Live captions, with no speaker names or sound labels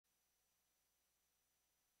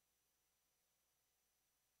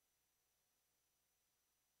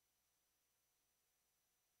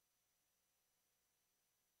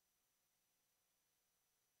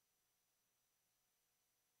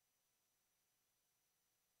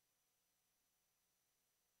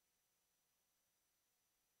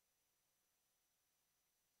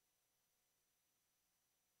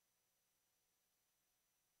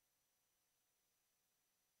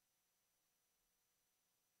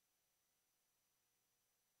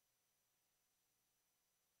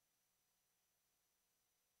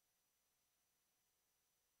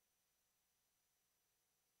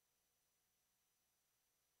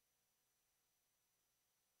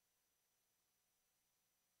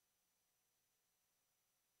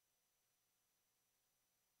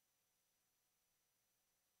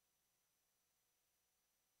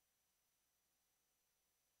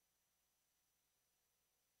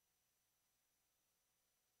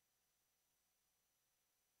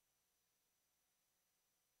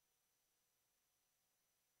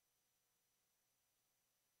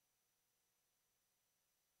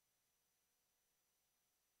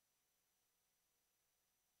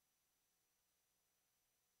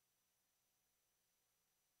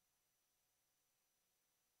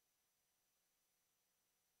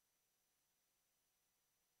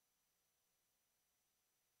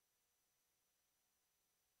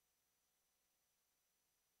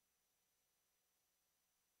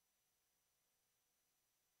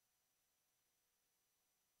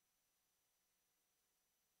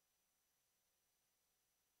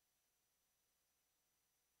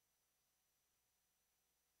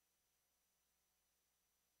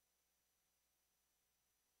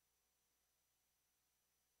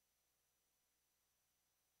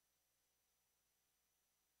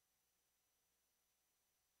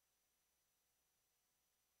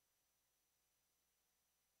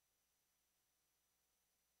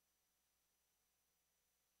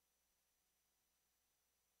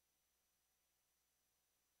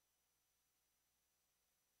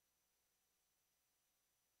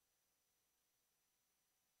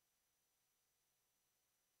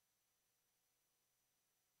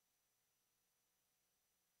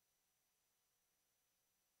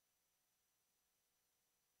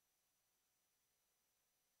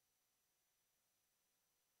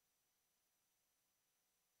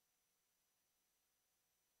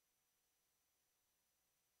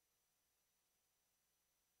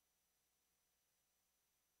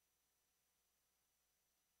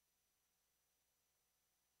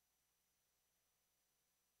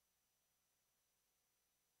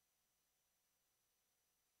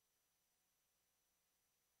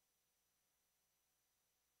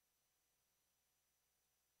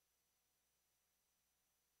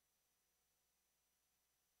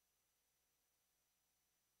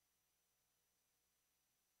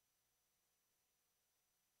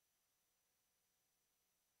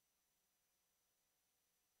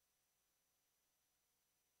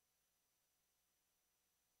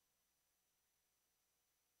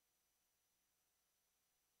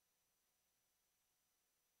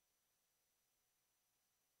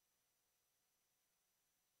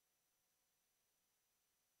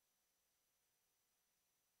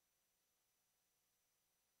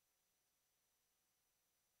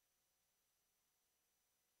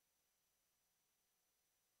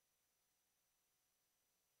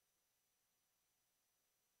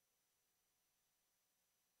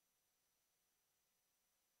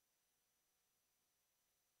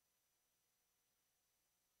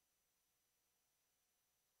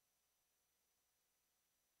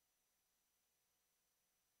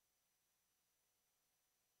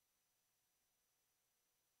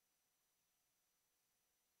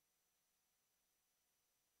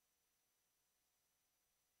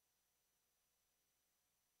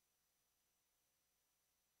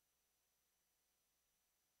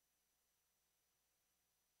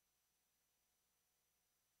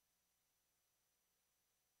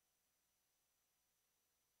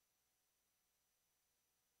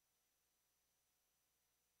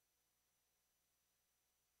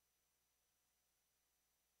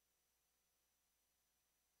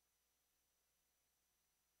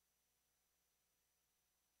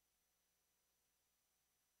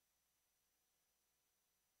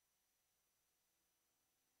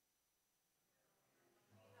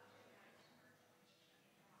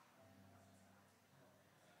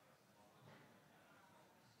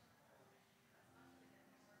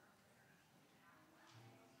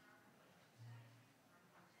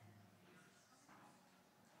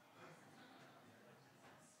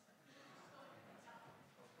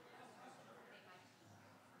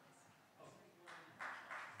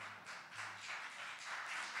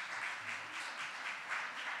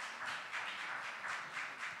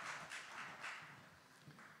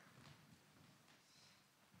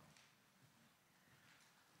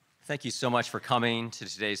Thank you so much for coming to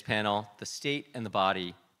today's panel, The State and the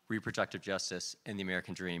Body, Reproductive Justice and the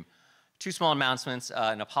American Dream. Two small announcements,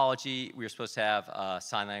 an apology. We were supposed to have a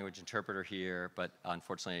sign language interpreter here, but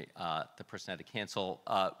unfortunately, the person had to cancel.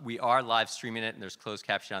 We are live streaming it, and there's closed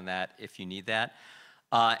caption on that if you need that.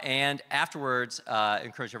 And afterwards, I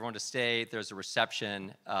encourage everyone to stay. There's a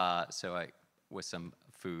reception with some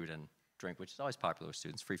food and drink, which is always popular with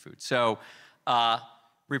students, free food. So,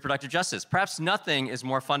 reproductive justice. Perhaps nothing is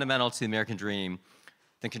more fundamental to the American dream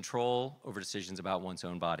than control over decisions about one's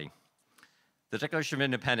own body. The Declaration of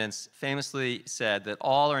Independence famously said that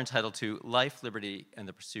all are entitled to life, liberty, and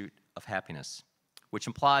the pursuit of happiness, which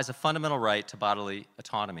implies a fundamental right to bodily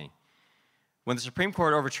autonomy. When the Supreme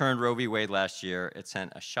Court overturned Roe v. Wade last year, it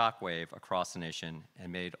sent a shockwave across the nation and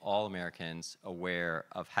made all Americans aware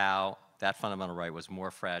of how that fundamental right was more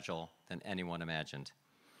fragile than anyone imagined.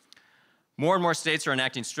 More and more states are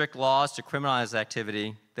enacting strict laws to criminalize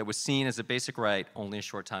activity that was seen as a basic right only a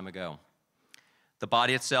short time ago. The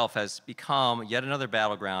body itself has become yet another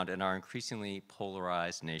battleground in our increasingly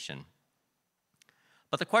polarized nation.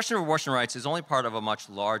 But the question of abortion rights is only part of a much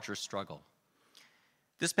larger struggle.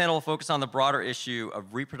 This panel will focus on the broader issue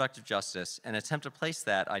of reproductive justice and attempt to place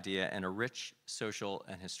that idea in a rich social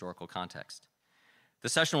and historical context. The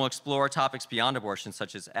session will explore topics beyond abortion,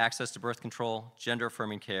 such as access to birth control,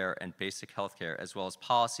 gender-affirming care, and basic health care, as well as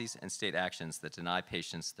policies and state actions that deny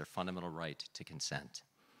patients their fundamental right to consent.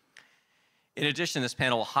 In addition, this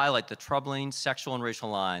panel will highlight the troubling sexual and racial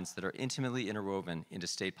lines that are intimately interwoven into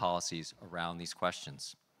state policies around these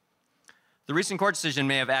questions. The recent court decision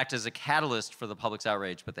may have acted as a catalyst for the public's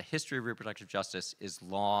outrage, but the history of reproductive justice is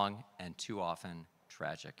long and too often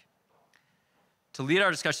tragic. To lead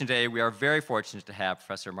our discussion today, we are very fortunate to have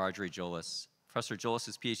Professor Marjorie Jolis. Professor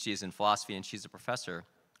Jolis's PhD is in philosophy, and she's a professor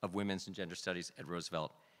of women's and gender studies at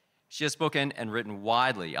Roosevelt. She has spoken and written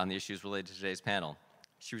widely on the issues related to today's panel.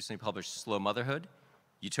 She recently published Slow Motherhood,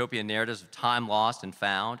 Utopian Narratives of Time Lost and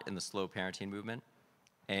Found in the Slow Parenting Movement,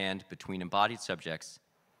 and Between Embodied Subjects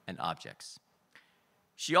and Objects.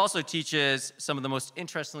 She also teaches some of the most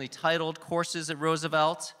interestingly titled courses at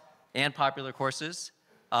Roosevelt and popular courses,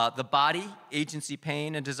 The Body, Agency,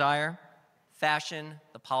 Pain, and Desire, Fashion,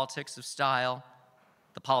 The Politics of Style,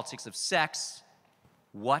 The Politics of Sex,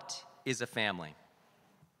 What is a Family?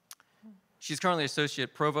 She's currently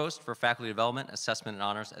Associate Provost for Faculty Development, Assessment, and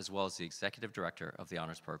Honors, as well as the Executive Director of the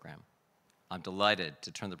Honors Program. I'm delighted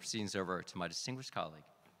to turn the proceedings over to my distinguished colleague,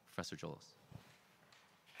 Professor Jolis.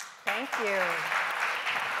 Thank you.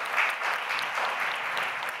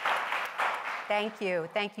 Thank you.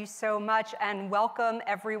 Thank you so much, and welcome,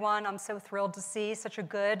 everyone. I'm so thrilled to see such a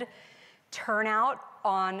good turnout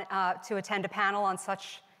to attend a panel on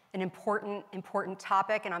such an important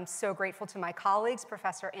topic, and I'm so grateful to my colleagues,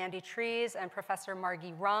 Professor Andy Trees and Professor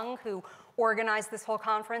Margie Rung, who organized this whole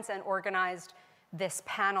conference and organized this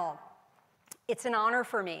panel. It's an honor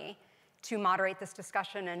for me to moderate this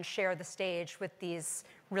discussion and share the stage with these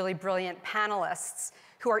really brilliant panelists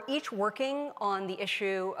who are each working on the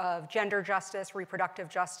issue of gender justice, reproductive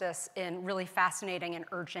justice in really fascinating and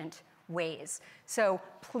urgent ways. So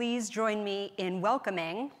please join me in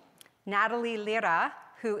welcoming Natalie Lira,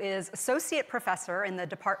 who is Associate Professor in the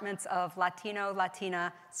Departments of Latino,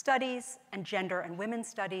 Latina Studies and Gender and Women's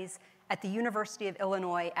Studies at the University of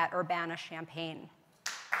Illinois at Urbana, Champaign.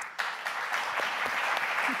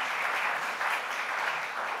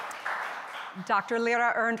 Dr.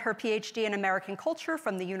 Lira earned her PhD in American culture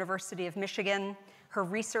from the University of Michigan. Her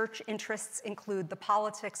research interests include the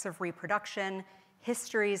politics of reproduction,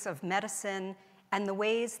 histories of medicine, and the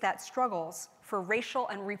ways that struggles for racial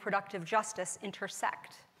and reproductive justice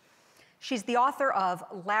intersect. She's the author of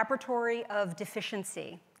Laboratory of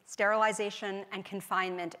Deficiency, Sterilization and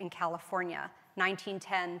Confinement in California,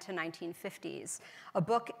 1910 to 1950s, a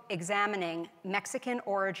book examining Mexican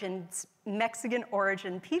origin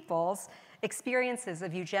peoples' experiences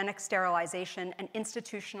of eugenic sterilization and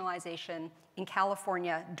institutionalization in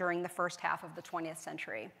California during the first half of the 20th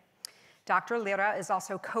century. Dr. Lira is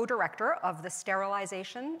also co-director of the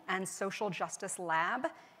Sterilization and Social Justice Lab,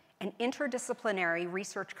 an interdisciplinary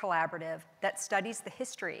research collaborative that studies the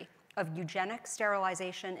history of eugenic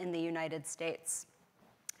sterilization in the United States.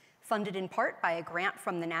 Funded in part by a grant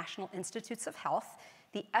from the National Institutes of Health,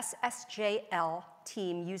 the SSJL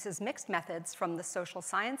team uses mixed methods from the social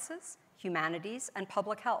sciences, humanities, and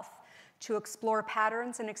public health to explore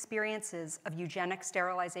patterns and experiences of eugenic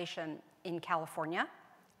sterilization in California,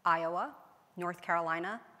 Iowa, North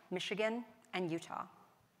Carolina, Michigan, and Utah.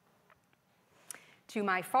 To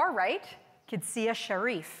my far right, Kidsia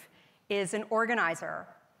Sharif is an organizer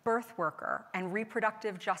birth worker, and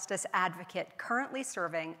reproductive justice advocate currently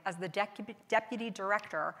serving as the deputy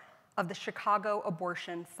director of the Chicago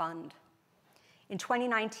Abortion Fund. In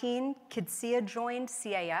 2019, Qidsiya joined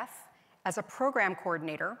CAF as a program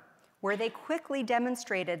coordinator, where they quickly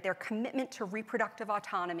demonstrated their commitment to reproductive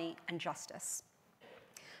autonomy and justice.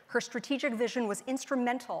 Her strategic vision was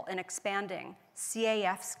instrumental in expanding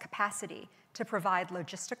CAF's capacity to provide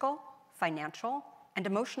logistical, financial, and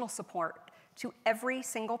emotional support to every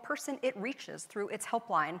single person it reaches through its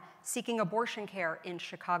helpline seeking abortion care in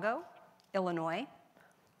Chicago, Illinois,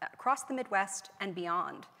 across the Midwest, and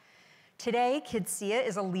beyond. Today, Qidsiya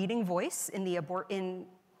is a leading voice in the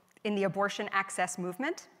abortion access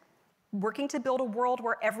movement, working to build a world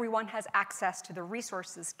where everyone has access to the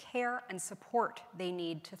resources, care, and support they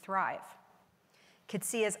need to thrive.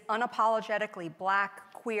 Qidsiya's unapologetically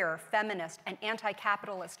Black, queer, feminist, and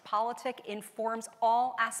anti-capitalist politic informs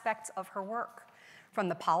all aspects of her work, from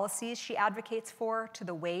the policies she advocates for to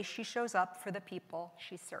the way she shows up for the people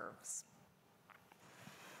she serves.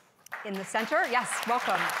 In the center, yes,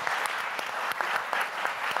 welcome.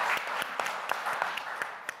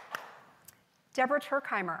 Deborah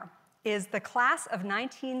Turkheimer is the class of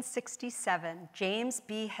 1967 James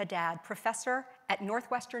B. Haddad Professor at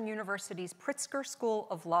Northwestern University's Pritzker School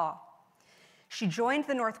of Law. She joined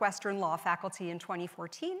the Northwestern Law faculty in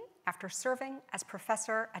 2014 after serving as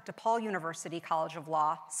professor at DePaul University College of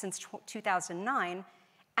Law since 2009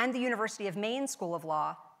 and the University of Maine School of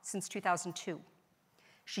Law since 2002.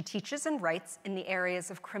 She teaches and writes in the areas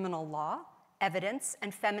of criminal law, evidence,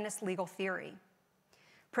 and feminist legal theory.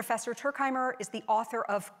 Professor Turkheimer is the author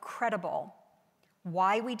of Credible: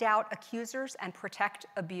 Why We Doubt Accusers and Protect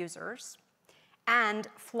Abusers, and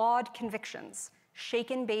Flawed Convictions: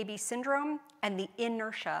 Shaken Baby Syndrome and the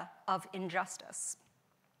Inertia of Injustice.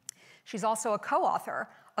 She's also a co-author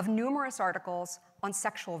of numerous articles on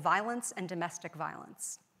sexual violence and domestic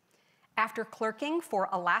violence. After clerking for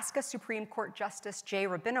Alaska Supreme Court Justice Jay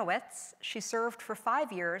Rabinowitz, she served for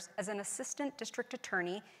 5 years as an assistant district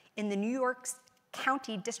attorney in the New York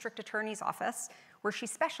County District Attorney's Office, where she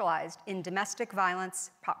specialized in domestic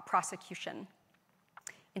violence prosecution.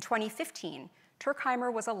 In 2015,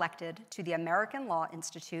 Turkheimer was elected to the American Law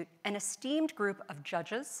Institute, an esteemed group of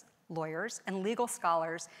judges, lawyers, and legal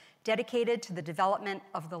scholars dedicated to the development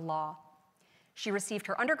of the law. She received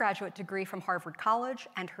her undergraduate degree from Harvard College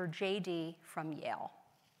and her JD from Yale.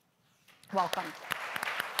 Welcome.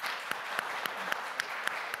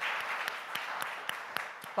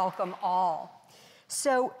 Welcome all.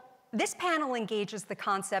 So this panel engages the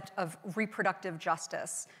concept of reproductive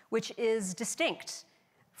justice, which is distinct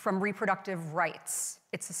from reproductive rights.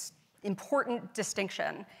 It's an important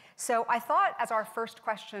distinction. So I thought, as our first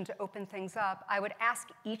question to open things up, I would ask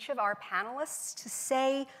each of our panelists to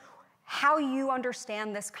say how you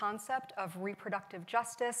understand this concept of reproductive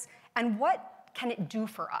justice and what can it do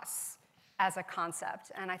for us as a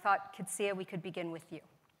concept. And I thought, Qidsiya, we could begin with you.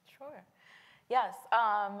 Sure. Yes,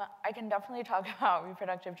 I can definitely talk about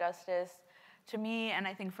reproductive justice. To me, and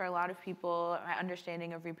I think for a lot of people, my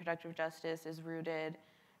understanding of reproductive justice is rooted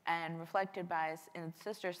and reflected by in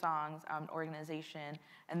Sister Song's organization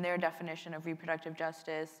and their definition of reproductive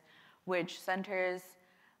justice, which centers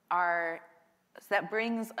that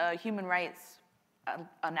brings a human rights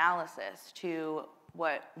analysis to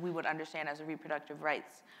what we would understand as a reproductive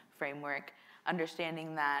rights framework,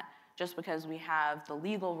 understanding that just because we have the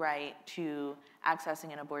legal right to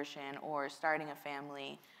accessing an abortion or starting a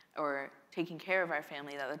family or taking care of our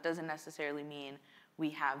family, that doesn't necessarily mean we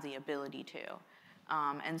have the ability to.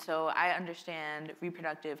 And so I understand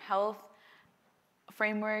reproductive health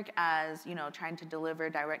framework as, trying to deliver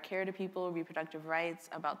direct care to people, reproductive rights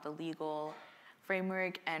about the legal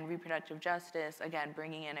framework, and reproductive justice, again,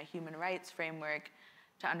 bringing in a human rights framework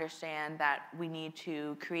to understand that we need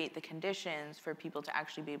to create the conditions for people to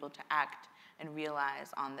actually be able to act and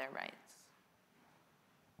realize on their rights.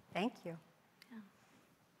 Thank you. Yeah.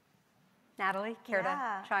 Natalie, care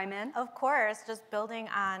to chime in? Of course, just building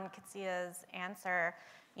on Qidsiya's answer,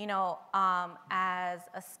 as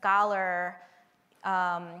a scholar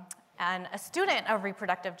and a student of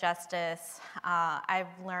reproductive justice, I've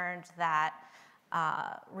learned that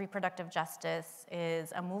reproductive justice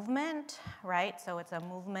is a movement, right? So it's a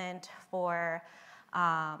movement for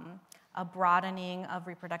a broadening of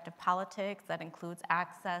reproductive politics that includes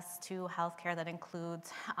access to healthcare, that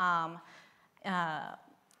includes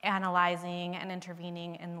analyzing and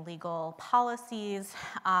intervening in legal policies,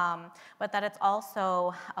 but that it's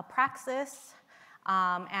also a praxis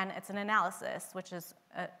and it's an analysis, which is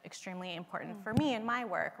extremely important for me in my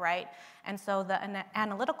work, right? And so the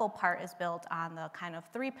analytical part is built on the kind of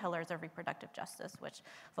 3 pillars of reproductive justice, which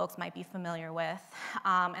folks might be familiar with.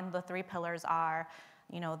 And the 3 pillars are,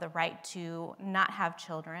 the right to not have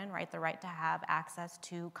children, right? The right to have access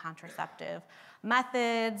to contraceptive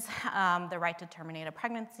methods, the right to terminate a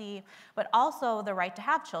pregnancy, but also the right to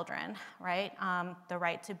have children, right? The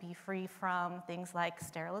right to be free from things like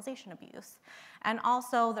sterilization abuse, and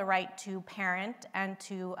also the right to parent and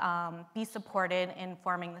to be supported in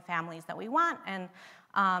forming the families that we want, and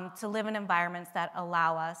to live in environments that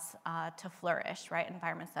allow us to flourish, right?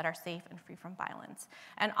 Environments that are safe and free from violence.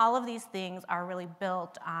 And all of these things are really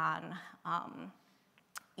built on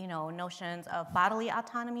notions of bodily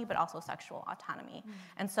autonomy, but also sexual autonomy.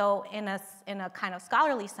 And so in a kind of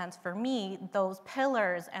scholarly sense, for me, those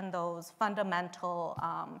pillars and those fundamental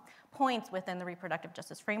points within the reproductive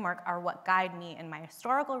justice framework are what guide me in my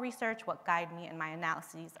historical research, what guide me in my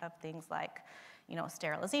analyses of things like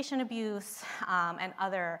sterilization abuse and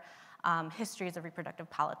other histories of reproductive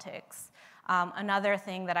politics. Another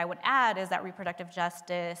thing that I would add is that reproductive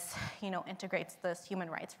justice, integrates this human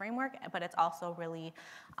rights framework, but it's also really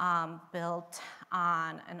built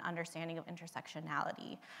on an understanding of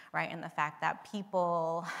intersectionality, right? And the fact that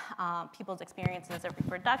people's experiences of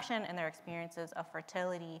reproduction and their experiences of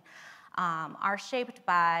fertility are shaped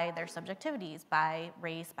by their subjectivities, by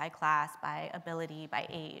race, by class, by ability, by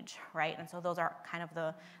age, right? And so those are kind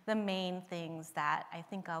of the main things that I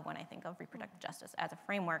think of when I think of reproductive justice as a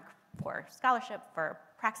framework for scholarship, for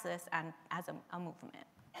praxis, and as a movement.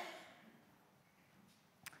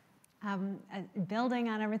 Building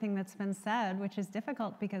on everything that's been said, which is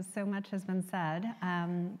difficult because so much has been said,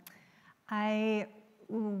 I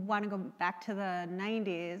want to go back to the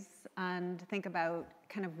 90s and think about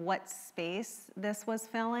kind of what space this was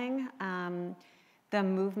filling. The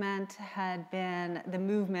movement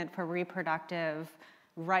for reproductive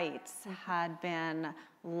rights had been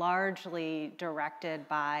largely directed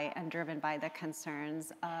by and driven by the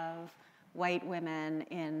concerns of white women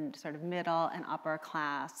in sort of middle and upper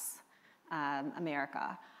class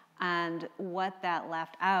America. And what that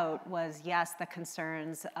left out was, yes, the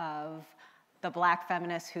concerns of the Black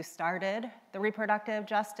feminists who started the reproductive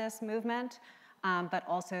justice movement, but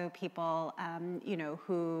also people,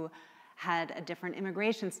 who had a different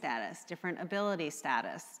immigration status, different ability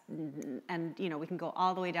status. And, we can go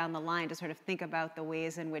all the way down the line to sort of think about the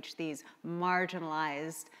ways in which these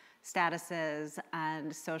marginalized statuses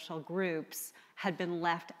and social groups had been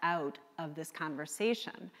left out of this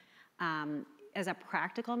conversation. As a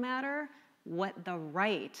practical matter, what the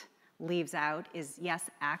right leaves out is, yes,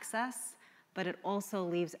 access, but it also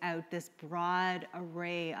leaves out this broad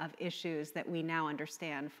array of issues that we now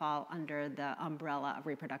understand fall under the umbrella of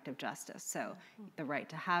reproductive justice. So the right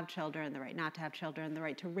to have children, the right not to have children, the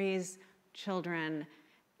right to raise children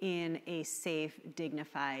in a safe,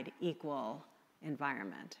 dignified, equal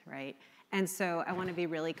environment, right? And so I want to be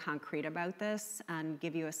really concrete about this and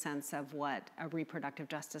give you a sense of what a reproductive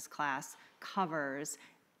justice class covers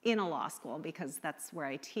in a law school, because that's where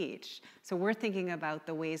I teach. So we're thinking about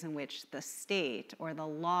the ways in which the state or the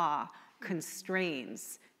law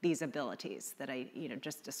constrains these abilities that I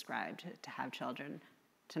just described, to have children,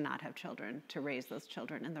 to not have children, to raise those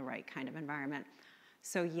children in the right kind of environment.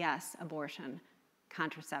 So yes, abortion,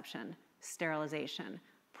 contraception, sterilization,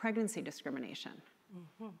 pregnancy discrimination,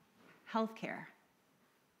 healthcare,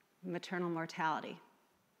 maternal mortality,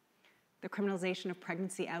 the criminalization of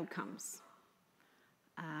pregnancy outcomes,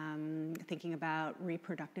 thinking about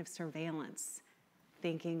reproductive surveillance,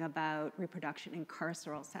 thinking about reproduction in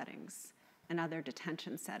carceral settings and other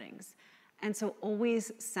detention settings. And so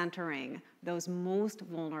always centering those most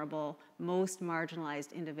vulnerable, most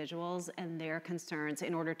marginalized individuals and their concerns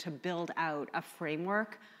in order to build out a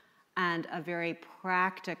framework and a very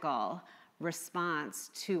practical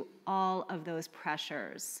response to all of those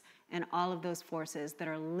pressures and all of those forces that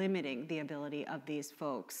are limiting the ability of these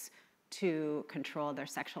folks to control their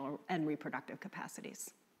sexual and reproductive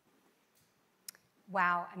capacities.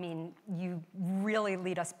 Wow, I mean, you really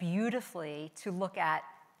lead us beautifully to look at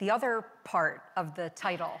the other part of the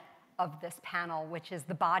title of this panel, which is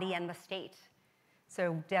the body and the state.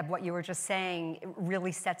 So Deb, what you were just saying, it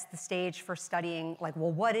really sets the stage for studying, like,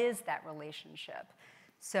 well, what is that relationship?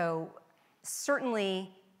 So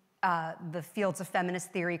certainly the fields of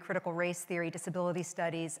feminist theory, critical race theory, disability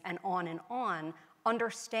studies, and on,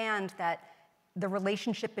 understand that the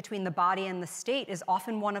relationship between the body and the state is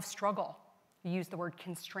often one of struggle. You use the word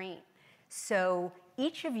constraint. So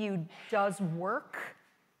each of you does work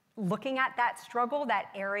looking at that struggle,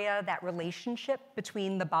 that area, that relationship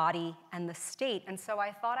between the body and the state. And so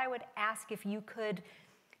I thought I would ask if you could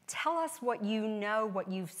tell us what you know, what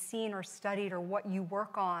you've seen or studied, or what you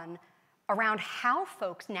work on around how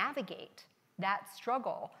folks navigate that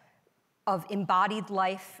struggle of embodied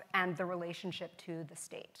life and the relationship to the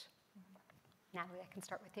state. Natalie, I can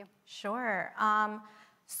start with you. Sure.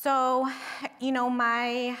 So, you know,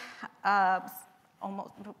 my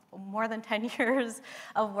almost more than 10 years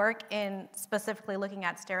of work in specifically looking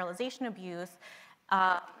at sterilization abuse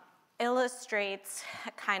illustrates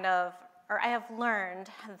kind of, or I have learned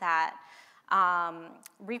that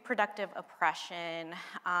reproductive oppression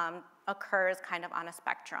occurs kind of on a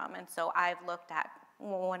spectrum. And so I've looked at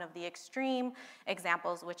one of the extreme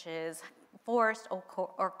examples, which is forced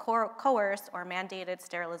or coerced or mandated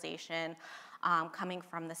sterilization coming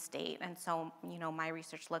from the state. And so, you know, my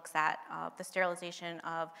research looks at the sterilization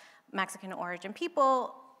of Mexican origin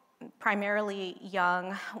people, primarily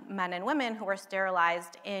young men and women who were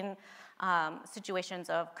sterilized in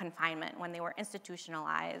situations of confinement when they were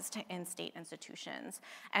institutionalized in state institutions.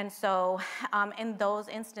 And so in those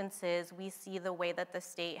instances, we see the way that the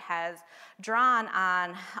state has drawn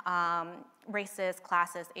on racist,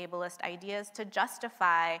 classist, ableist ideas to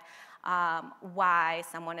justify why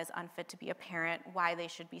someone is unfit to be a parent, why they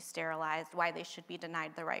should be sterilized, why they should be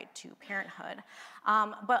denied the right to parenthood.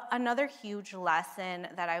 But another huge lesson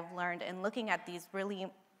that I've learned in looking at these really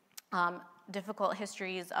difficult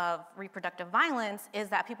histories of reproductive violence is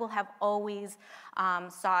that people have always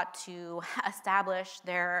sought to establish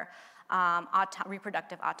their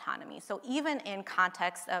reproductive autonomy. So even in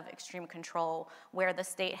contexts of extreme control, where the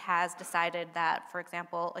state has decided that, for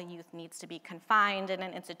example, a youth needs to be confined in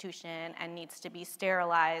an institution and needs to be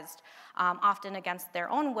sterilized, often against their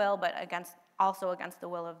own will, but also against the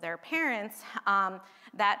will of their parents,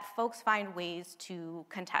 that folks find ways to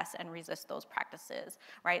contest and resist those practices,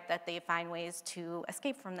 right? That they find ways to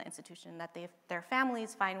escape from the institution, that their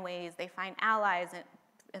families find ways, they find allies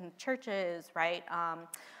in churches, right?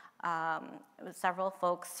 Several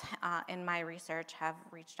folks in my research have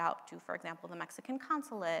reached out to, for example, the Mexican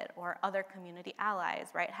consulate or other community allies,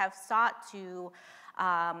 right? Have sought to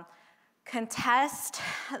contest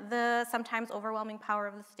the sometimes overwhelming power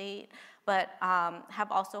of the state, but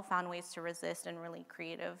have also found ways to resist in really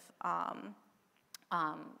creative,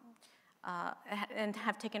 and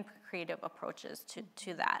have taken creative approaches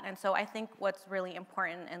to that. And so I think what's really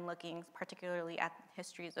important in looking particularly at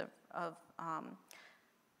histories of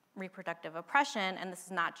reproductive oppression, and this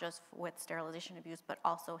is not just with sterilization abuse, but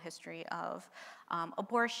also history of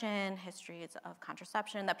abortion, histories of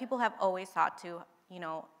contraception, that people have always sought to, you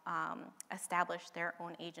know, establish their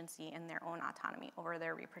own agency and their own autonomy over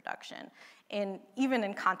their reproduction, even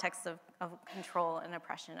in contexts of control and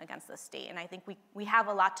oppression against the state. And I think we have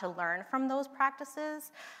a lot to learn from those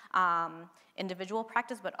practices, individual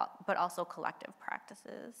practice, but also collective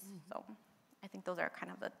practices. Mm-hmm. So I think those are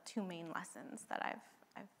kind of the two main lessons that I've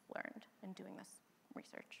learned in doing this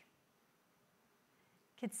research.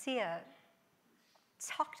 Kitsia,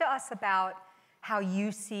 talk to us about how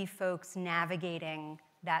you see folks navigating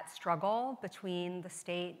that struggle between the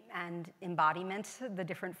state and embodiment, the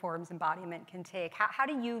different forms embodiment can take. How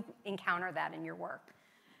do you encounter that in your work?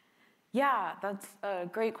 Yeah, that's a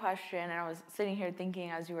great question. And I was sitting here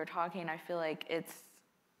thinking as you were talking, I feel like it's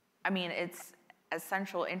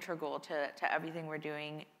essential, integral to everything we're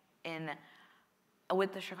doing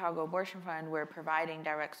with the Chicago Abortion Fund. We're providing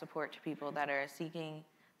direct support to people that are seeking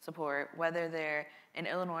support, whether they're an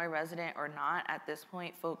Illinois resident or not. At this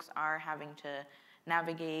point, folks are having to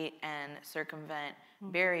navigate and circumvent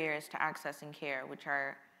barriers to accessing care, which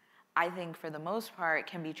are, I think, for the most part,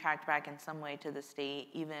 can be tracked back in some way to the state.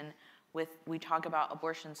 Even we talk about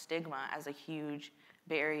abortion stigma as a huge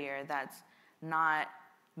barrier that's not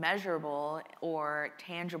measurable or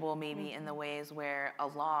tangible maybe in the ways where a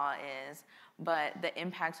law is, but the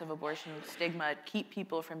impacts of abortion stigma keep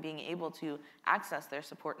people from being able to access their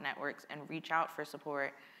support networks and reach out for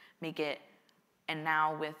support, and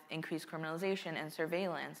now with increased criminalization and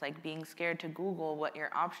surveillance, like being scared to Google what your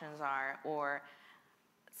options are or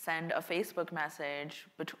send a Facebook message,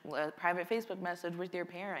 a private Facebook message with your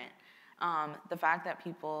parent. The fact that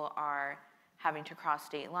people are having to cross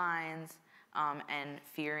state lines, and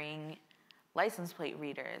fearing license plate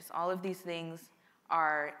readers. All of these things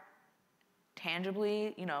are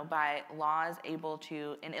tangibly, by laws able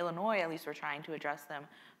to, in Illinois at least, we're trying to address them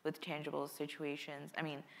with tangible solutions,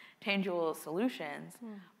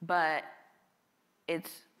 but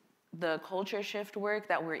it's the culture shift work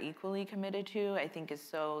that we're equally committed to, I think is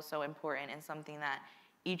so, so important and something that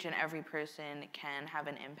each and every person can have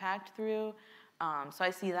an impact through. So I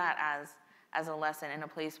see that as a lesson in a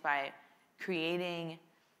place by creating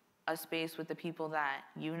a space with the people that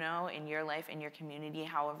you know in your life, in your community,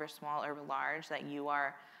 however small or large, that you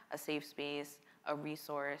are a safe space, a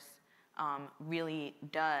resource, really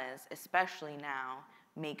does, especially now,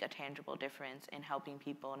 make a tangible difference in helping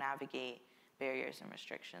people navigate barriers and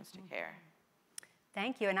restrictions to care.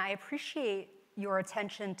 Thank you, and I appreciate your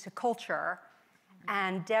attention to culture.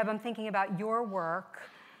 And Deb, I'm thinking about your work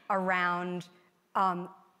around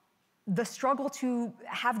the struggle to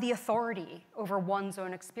have the authority over one's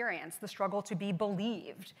own experience, the struggle to be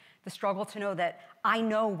believed, the struggle to know that I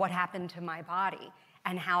know what happened to my body,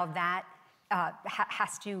 and how that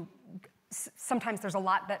has to, sometimes there's a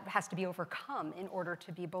lot that has to be overcome in order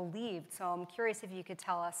to be believed. So I'm curious if you could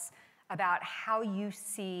tell us about how you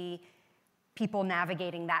see people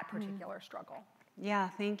navigating that particular struggle. Yeah,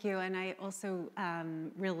 thank you. And I also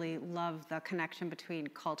really love the connection between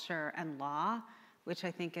culture and law, which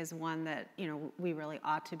I think is one that we really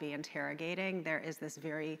ought to be interrogating. There is this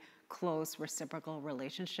very close reciprocal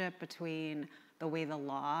relationship between the way the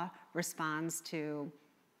law responds to,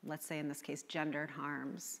 let's say in this case, gendered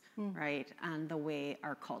harms, right, and the way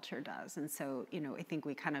our culture does. And so, I think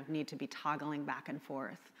we kind of need to be toggling back and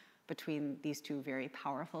forth between these two very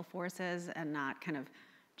powerful forces and not kind of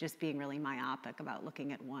just being really myopic about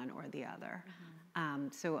looking at one or the other.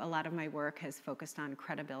 So a lot of my work has focused on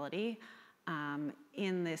credibility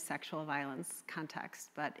in the sexual violence context,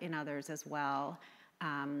 but in others as well.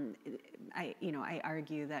 I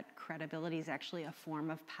argue that credibility is actually a form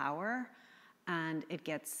of power, and it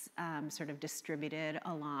gets sort of distributed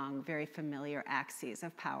along very familiar axes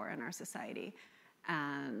of power in our society.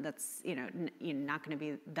 And that's not going to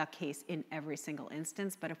be the case in every single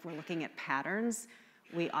instance, but if we're looking at patterns,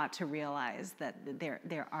 we ought to realize that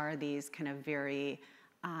there are these kind of very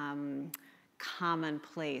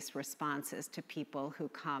commonplace responses to people who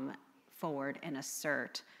come forward and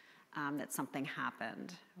assert that something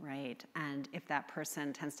happened, right? And if that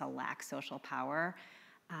person tends to lack social power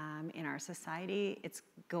in our society, it's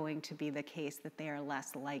going to be the case that they are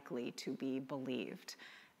less likely to be believed.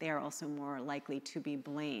 They are also more likely to be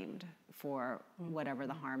blamed for whatever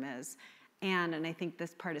the harm is. And I think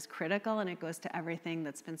this part is critical, and it goes to everything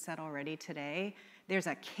that's been said already today. There's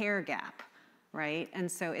a care gap, right?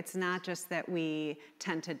 And so it's not just that we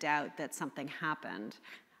tend to doubt that something happened,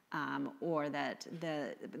 or that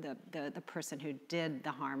the person who did the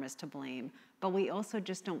harm is to blame, but we also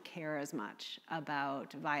just don't care as much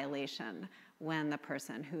about violation when the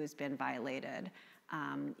person who's been violated,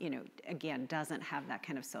 again, doesn't have that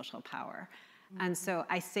kind of social power. And so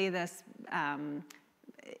I say this,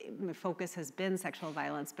 my focus has been sexual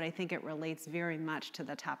violence, but I think it relates very much to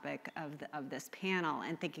the topic of this panel,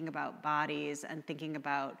 and thinking about bodies and thinking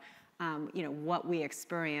about what we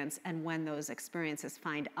experience and when those experiences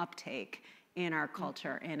find uptake in our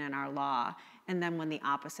culture and in our law, and then when the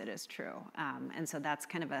opposite is true. And so that's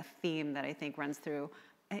kind of a theme that I think runs through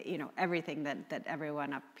everything that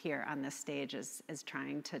everyone up here on this stage is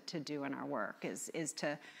trying to do in our work, is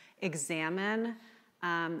to examine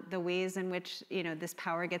the ways in which this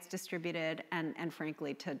power gets distributed, and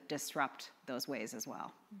frankly to disrupt those ways as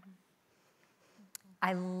well.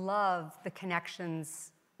 I love the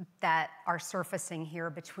connections that are surfacing here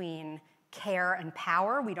between care and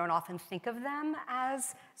power. We don't often think of them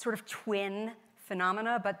as sort of twin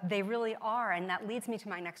phenomena, but they really are, and that leads me to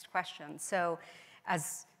my next question. So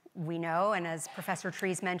as we know, and as Professor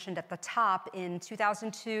Trees mentioned at the top, in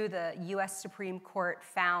 2002, the US Supreme Court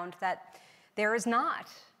found that there is not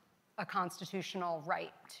a constitutional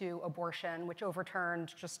right to abortion, which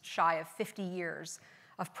overturned just shy of 50 years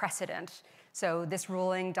of precedent. So this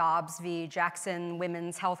ruling, Dobbs v. Jackson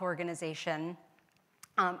Women's Health Organization,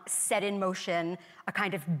 set in motion a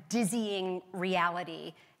kind of dizzying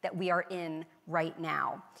reality that we are in right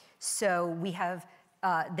now. So we have,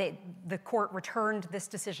 the court returned this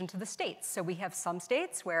decision to the states. So we have some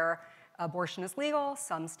states where abortion is legal,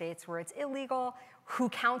 some states where it's illegal. Who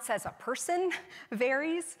counts as a person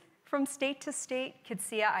varies from state to state.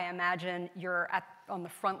 Kitsia, I imagine you're on the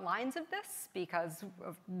front lines of this because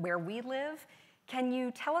of where we live. Can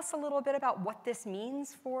you tell us a little bit about what this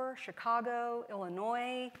means for Chicago,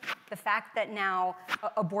 Illinois, the fact that now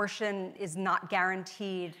abortion is not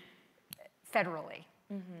guaranteed federally?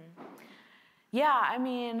 Yeah, I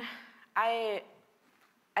mean, I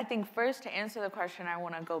think first to answer the question, I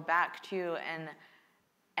want to go back to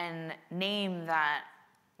and name that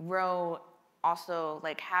Roe also,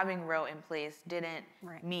 like having Roe in place didn't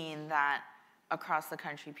mean that across the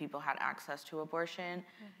country people had access to abortion.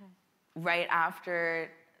 Right after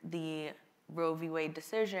the Roe v. Wade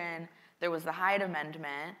decision, there was the Hyde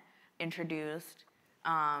Amendment introduced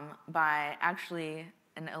by actually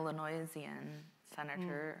an Illinoisian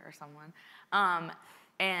senator or someone.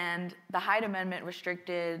 And the Hyde Amendment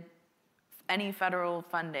restricted any federal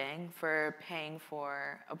funding for paying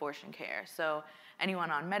for abortion care. So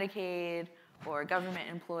anyone on Medicaid or government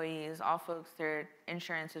employees, all folks, their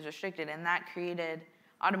insurance is restricted, and that created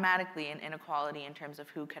automatically an inequality in terms of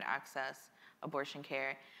who could access abortion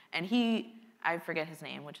care. And I forget his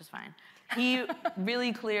name, which is fine. He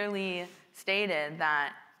really clearly stated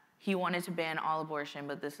that he wanted to ban all abortion,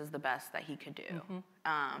 but this is the best that he could do.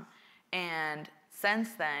 And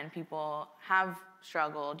since then, people have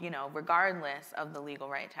struggled, regardless of the legal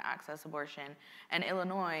right to access abortion. And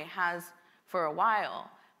Illinois has, for a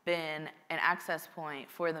while, been an access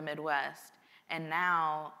point for the Midwest. And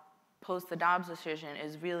now, post the Dobbs decision,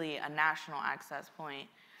 is really a national access point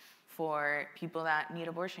for people that need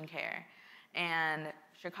abortion care. And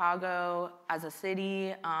Chicago, as a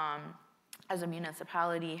city, as a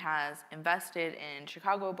municipality, has invested in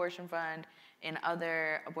Chicago Abortion Fund, in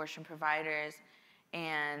other abortion providers,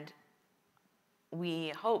 and we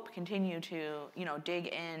hope continue to dig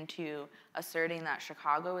into asserting that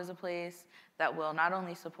Chicago is a place that will not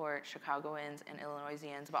only support Chicagoans and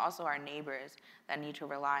Illinoisans, but also our neighbors that need to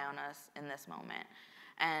rely on us in this moment.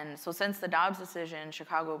 And so since the Dobbs decision,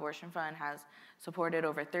 Chicago Abortion Fund has supported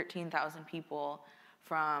over 13,000 people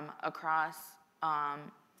from across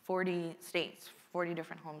 40 states, 40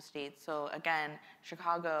 different home states. So again,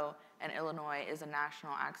 Chicago and Illinois is a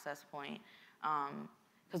national access point,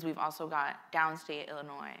 because we've also got downstate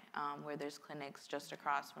Illinois, where there's clinics just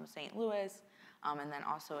across from St. Louis, and then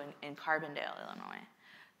also in Carbondale, Illinois.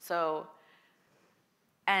 So,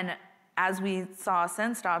 and as we saw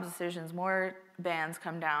since Dobbs decisions, more bans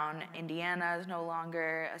come down. Indiana is no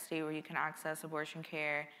longer a state where you can access abortion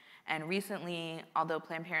care. And recently, although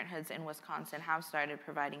Planned Parenthoods in Wisconsin have started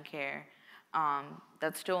providing care,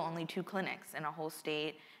 that's still only 2 clinics in a whole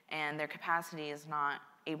state, and their capacity is not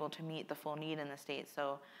able to meet the full need in the state.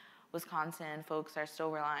 So Wisconsin folks are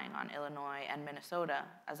still relying on Illinois and Minnesota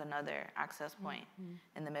as another access point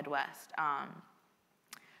in the Midwest.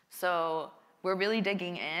 So we're really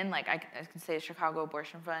digging in. Like I can say Chicago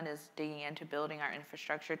Abortion Fund is digging into building our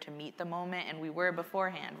infrastructure to meet the moment, and we were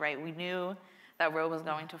beforehand, right? We knew that Roe was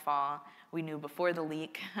going to fall. We knew before the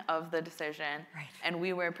leak of the decision, and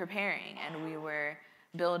we were preparing, and we were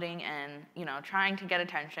building and trying to get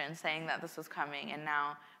attention, saying that this was coming, and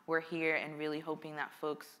now we're here and really hoping that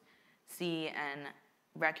folks see and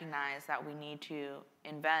recognize that we need to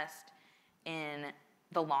invest in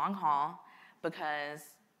the long haul, because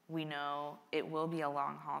we know it will be a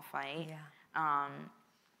long haul fight.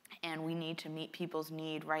 And we need to meet people's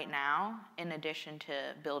need right now in addition to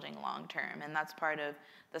building long term. And that's part of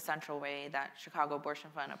the central way that Chicago Abortion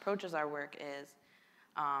Fund approaches our work, is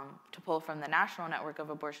to pull from the national network of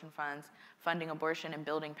abortion funds, funding abortion and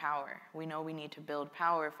building power. We know we need to build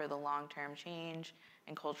power for the long-term change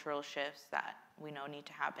and cultural shifts that we know need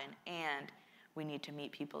to happen, and we need to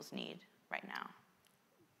meet people's need right now.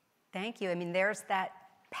 Thank you. I mean, there's that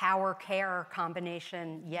power-care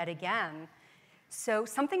combination yet again. So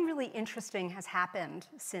something really interesting has happened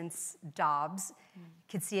since Dobbs.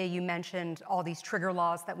 Kitsia, you mentioned all these trigger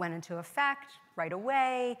laws that went into effect right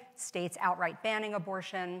away, states outright banning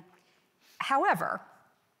abortion. However,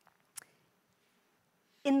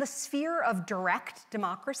 in the sphere of direct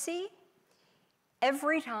democracy,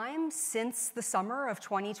 every time since the summer of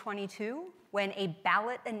 2022, when a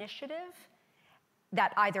ballot initiative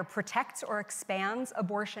that either protects or expands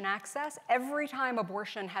abortion access, every time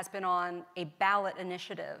abortion has been on a ballot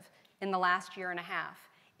initiative in the last year and a half,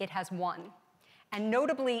 it has won, and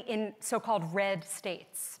notably in so-called red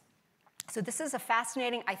states. So this is a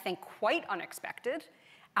fascinating, I think quite unexpected,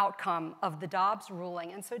 outcome of the Dobbs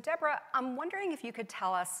ruling. And so Deborah, I'm wondering if you could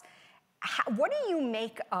tell us, what do you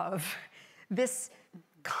make of this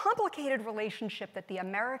complicated relationship that the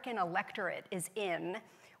American electorate is in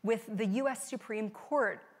with the US Supreme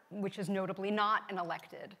Court, which is notably not an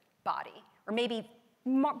elected body, or maybe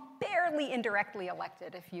barely indirectly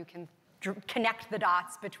elected, if you can connect the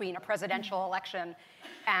dots between a presidential election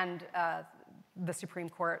and the Supreme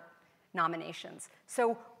Court nominations.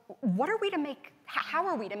 So what are we to make, how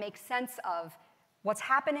are we to make sense of what's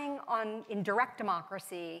happening in direct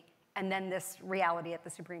democracy and then this reality at the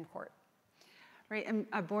Supreme Court? Right,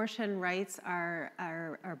 abortion rights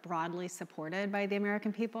are broadly supported by the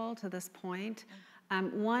American people to this point.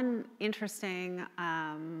 One interesting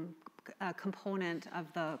component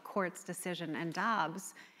of the court's decision in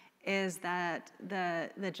Dobbs is that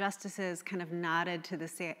the justices kind of nodded to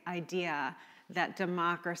this idea that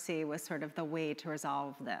democracy was sort of the way to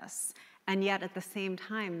resolve this. And yet at the same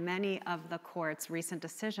time, many of the court's recent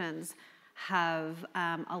decisions have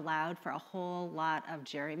allowed for a whole lot of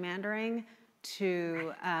gerrymandering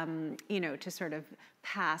to, to sort of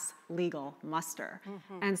pass legal muster.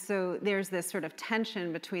 And so there's this sort of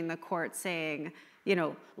tension between the court saying,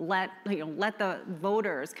 let the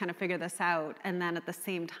voters kind of figure this out, and then at the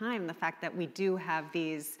same time, the fact that we do have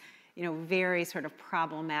these, very sort of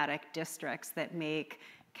problematic districts that make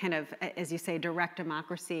kind of, as you say, direct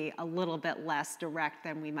democracy a little bit less direct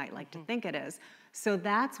than we might like to think it is. So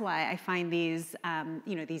that's why I find these,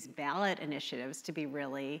 these ballot initiatives to be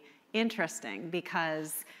really interesting,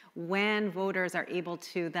 because when voters are able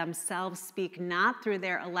to themselves speak not through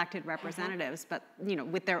their elected representatives, but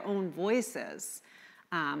with their own voices,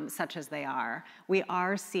 such as they are, we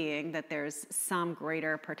are seeing that there's some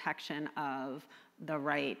greater protection of the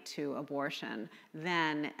right to abortion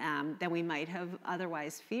than we might have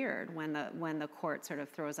otherwise feared when the court sort of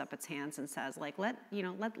throws up its hands and says, like,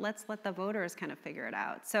 let's let the voters kind of figure it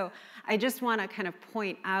out. So I just want to kind of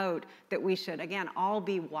point out that we should, again, all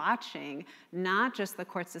be watching not just the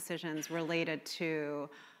court's decisions related to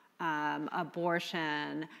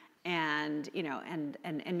abortion and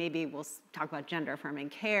maybe we'll talk about gender affirming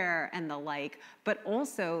care and the like, but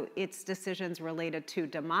also its decisions related to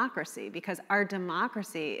democracy, because our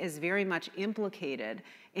democracy is very much implicated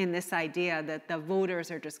in this idea that the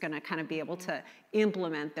voters are just going to kind of be able to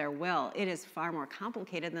implement their will. It is far more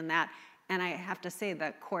complicated than that. And I have to say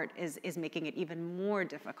that court is making it even more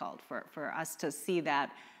difficult for us to see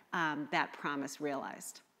that, that promise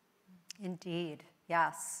realized. Indeed,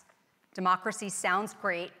 yes. Democracy sounds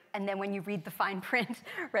great, and then when you read the fine print,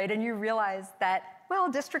 right, and you realize that,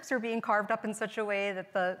 well, districts are being carved up in such a way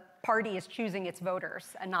that the party is choosing its voters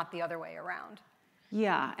and not the other way around.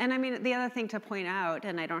 Yeah, and I mean, the other thing to point out,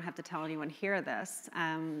 and I don't have to tell anyone here this,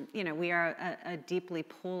 we are a deeply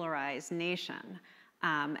polarized nation.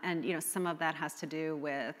 And some of that has to do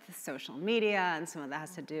with social media, and some of that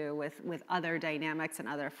has to do with other dynamics and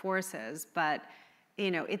other forces, but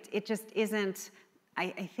it just isn't,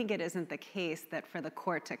 I think it isn't the case that for the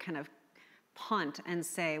court to kind of punt and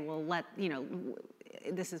say, well,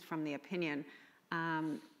 this is from the opinion,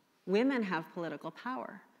 women have political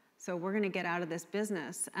power. So we're going to get out of this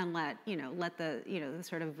business and let the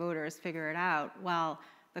sort of voters figure it out. While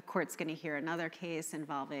the court's going to hear another case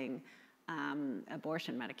involving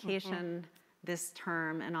abortion medication this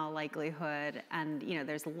term in all likelihood, and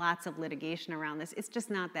there's lots of litigation around this. It's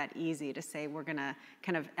just not that easy to say we're going to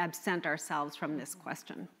kind of absent ourselves from this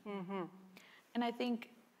question. And I think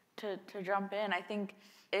to jump in, I think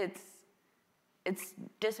it's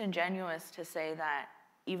disingenuous to say that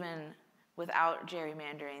even without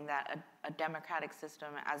gerrymandering, that a democratic system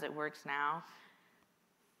as it works now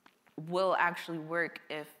will actually work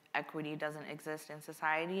if equity doesn't exist in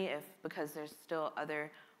society, because there's still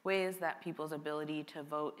other ways that people's ability to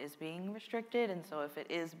vote is being restricted. And so if it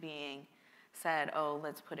is being said, oh,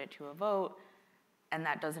 let's put it to a vote, and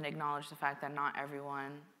that doesn't acknowledge the fact that not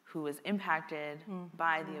everyone who is impacted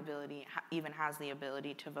by the ability even has the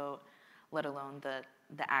ability to vote, let alone the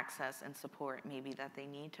access and support maybe that they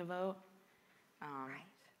need to vote. Right.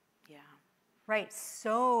 Yeah. Right,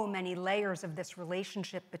 so many layers of this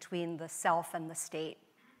relationship between the self and the state,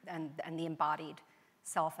 and the embodied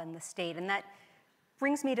self and the state. And that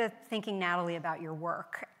brings me to thinking, Natalie, about your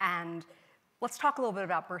work. And let's talk a little bit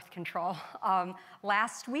about birth control.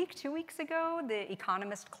 Last week, 2 weeks ago, the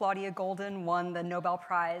economist Claudia Goldin won the Nobel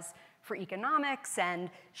Prize for Economics, and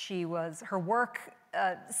her work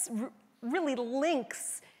really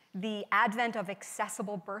links the advent of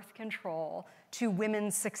accessible birth control to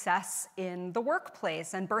women's success in the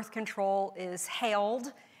workplace. And birth control is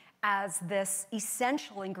hailed as this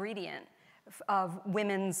essential ingredient of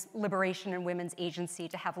women's liberation and women's agency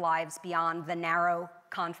to have lives beyond the narrow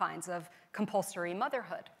confines of compulsory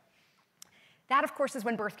motherhood. That, of course, is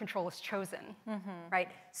when birth control is chosen, right?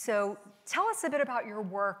 So tell us a bit about your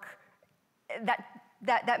work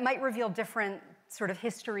that might reveal different sort of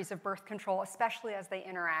histories of birth control, especially as they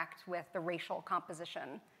interact with the racial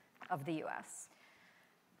composition of the US.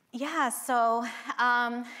 Yeah, so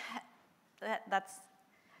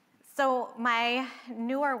So my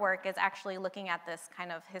newer work is actually looking at this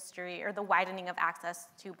kind of history, or the widening of access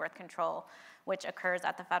to birth control, which occurs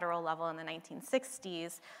at the federal level in the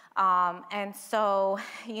 1960s. And so,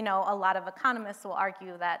 a lot of economists will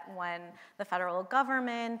argue that when the federal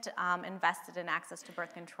government invested in access to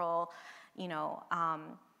birth control,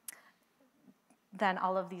 then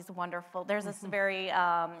all of these wonderful, there's this very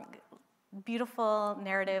beautiful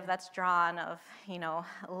narrative that's drawn of,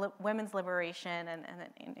 women's liberation and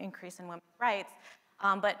an increase in women's rights.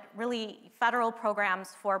 But really, federal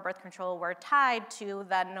programs for birth control were tied to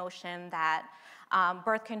the notion that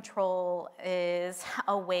birth control is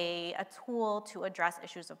a tool to address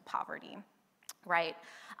issues of poverty, right?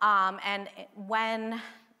 And when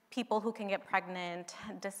people who can get pregnant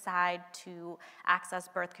decide to access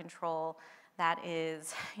birth control, that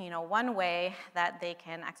is, one way that they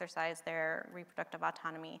can exercise their reproductive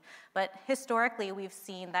autonomy. But historically, we've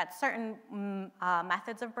seen that certain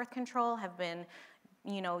methods of birth control have been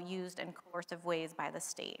used in coercive ways by the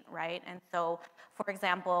state, right? And so, for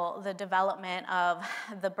example, the development of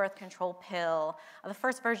the birth control pill, the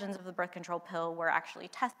first versions of the birth control pill were actually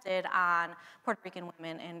tested on Puerto Rican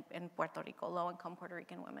women in Puerto Rico, low-income Puerto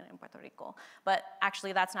Rican women in Puerto Rico. But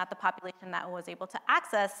actually, that's not the population that was able to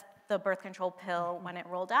access the birth control pill when it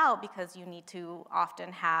rolled out, because you need to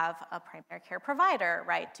often have a primary care provider,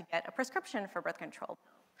 right, to get a prescription for birth control.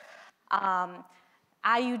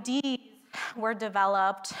 IUDs were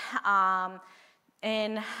developed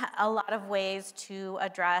in a lot of ways to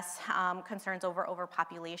address concerns over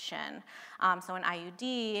overpopulation. So an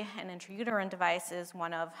IUD, an intrauterine device, is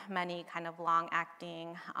one of many kind of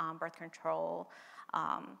long-acting birth control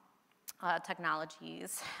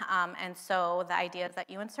technologies. And so the idea is that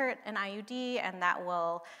you insert an IUD and that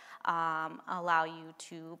will allow you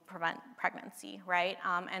to prevent pregnancy, right?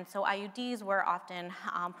 And so IUDs were often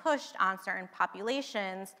pushed on certain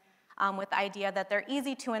populations with the idea that they're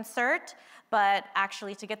easy to insert, but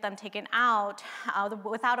actually to get them taken out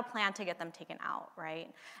without a plan to get them taken out,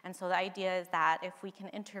 right? And so the idea is that if we can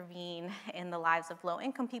intervene in the lives of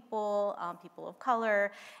low-income people, people of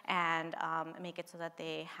color, and make it so that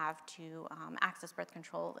they have to access birth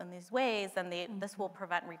control in these ways, then this will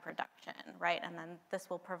prevent reproduction, right? And then this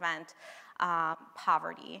will prevent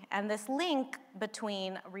poverty. And this link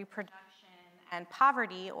between reproduction and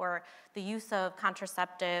poverty, or the use of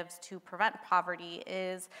contraceptives to prevent poverty,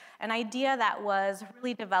 is an idea that was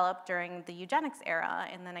really developed during the eugenics era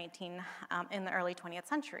in the early 20th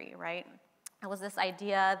century, right? It was this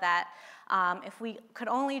idea that if we could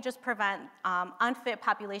only just prevent unfit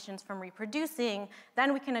populations from reproducing,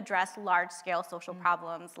 then we can address large-scale social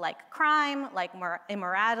problems like crime, like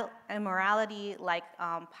immorality, like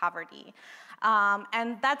poverty.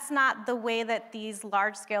 And that's not the way that these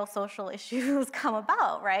large-scale social issues come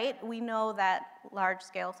about, right? We know that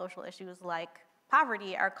large-scale social issues like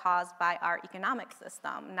poverty are caused by our economic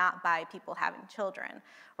system, not by people having children,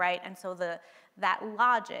 right? And so that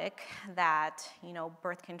logic that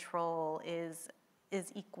birth control is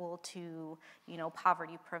equal to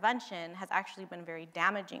poverty prevention has actually been very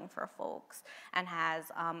damaging for folks, and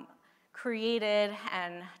has created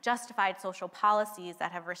and justified social policies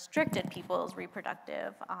that have restricted people's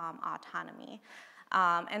reproductive autonomy.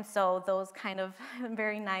 And so those kind of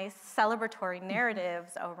very nice celebratory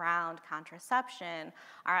narratives around contraception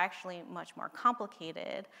are actually much more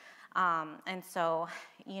complicated. And so,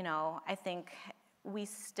 I think we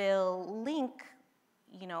still link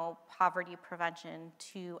poverty prevention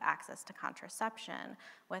to access to contraception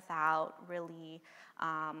without really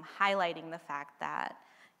highlighting the fact that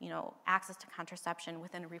access to contraception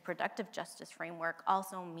within a reproductive justice framework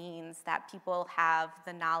also means that people have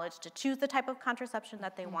the knowledge to choose the type of contraception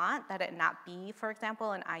that they want, that it not be, for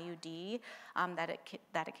example, an IUD, that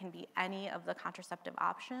it can be any of the contraceptive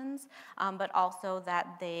options, but also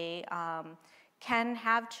that they can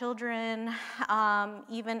have children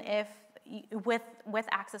even if with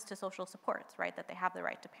access to social supports, right? That they have the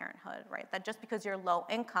right to parenthood, right? That just because you're low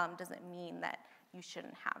income doesn't mean that you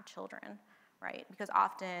shouldn't have children, right? Because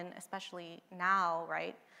often, especially now,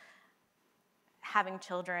 right, having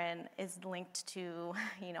children is linked to,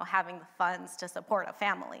 having the funds to support a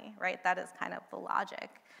family, right? That is kind of the logic.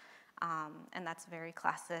 And that's very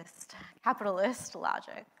classist, capitalist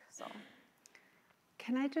logic, so.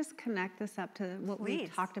 Can I just connect this up to what Please. we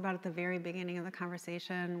talked about at the very beginning of the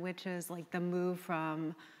conversation, which is like the move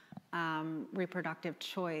from reproductive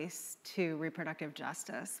choice to reproductive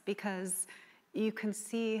justice? Because you can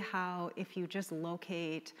see how if you just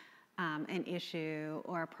locate an issue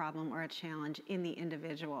or a problem or a challenge in the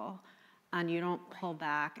individual, and you don't pull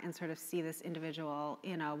back and sort of see this individual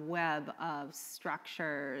in a web of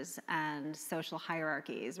structures and social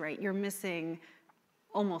hierarchies, right? You're missing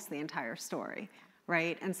almost the entire story,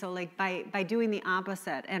 right? And so like by doing the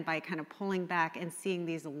opposite and by kind of pulling back and seeing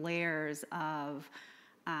these layers of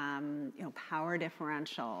power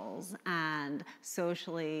differentials and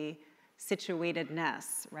socially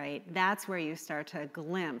situatedness, right? That's where you start to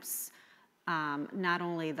glimpse not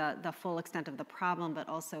only the full extent of the problem, but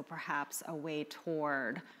also perhaps a way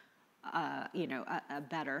toward, a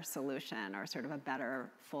better solution, or sort of a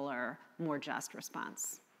better, fuller, more just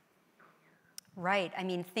response. Right. I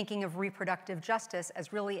mean, thinking of reproductive justice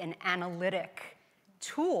as really an analytic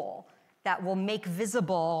tool that will make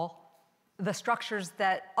visible the structures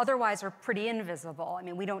that otherwise are pretty invisible. I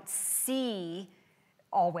mean, we don't see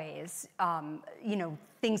always,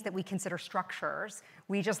 things that we consider structures.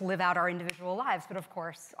 We just live out our individual lives, but of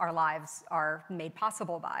course, our lives are made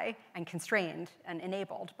possible by and constrained and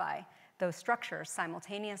enabled by those structures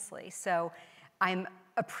simultaneously. So I'm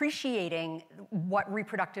appreciating what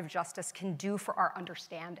reproductive justice can do for our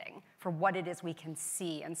understanding, for what it is we can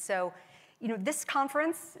see. And so, this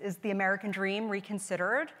conference is the American Dream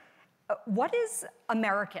Reconsidered. What is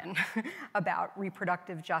American about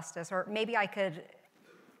reproductive justice? Or maybe I could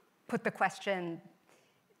put the question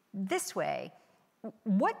this way.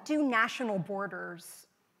 What do national borders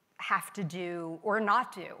have to do or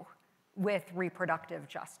not do with reproductive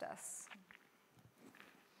justice?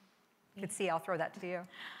 You could see, I'll throw that to you.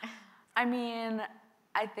 I mean,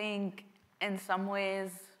 I think in some ways,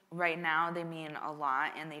 right now, they mean a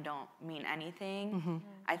lot and they don't mean anything. Mm-hmm.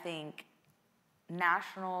 I think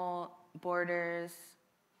national borders,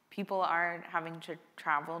 people are having to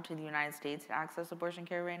travel to the United States to access abortion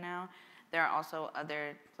care right now. There are also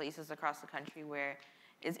other places across the country where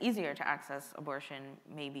it's easier to access abortion,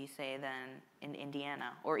 maybe, say, than in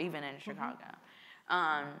Indiana or even in Chicago.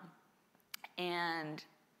 And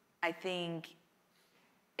I think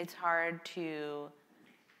it's hard to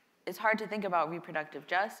think about reproductive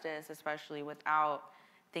justice, especially without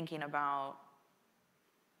thinking about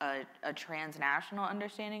a transnational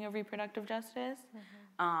understanding of reproductive justice,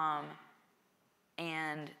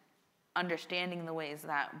 and understanding the ways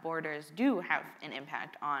that borders do have an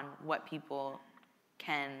impact on what people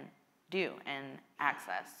can do and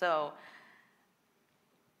access. So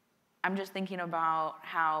I'm just thinking about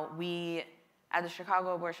how we, at the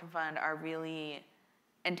Chicago Abortion Fund, are really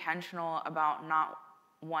intentional about not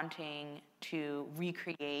wanting to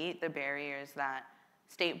recreate the barriers that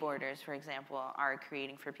state borders, for example, are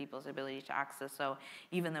creating for people's ability to access. So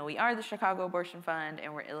even though we are the Chicago Abortion Fund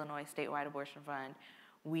and we're Illinois statewide abortion fund,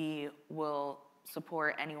 we will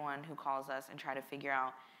support anyone who calls us and try to figure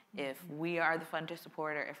out if we are the fund to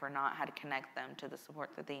support or if we're not, how to connect them to the support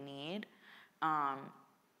that they need.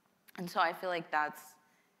 And so I feel like that's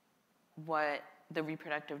what the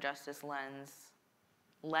reproductive justice lends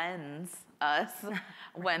us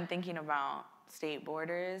when thinking about state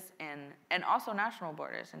borders and also national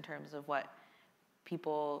borders in terms of what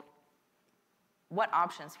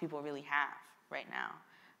options people really have right now.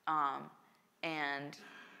 And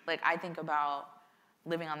like I think about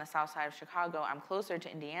living on the south side of Chicago, I'm closer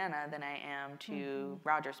to Indiana than I am to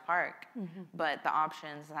Rogers Park, but the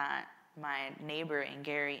options that my neighbor in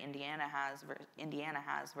Gary, Indiana has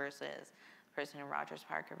versus the person in Rogers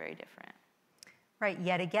Park are very different. Right,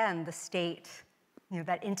 yet again, the state,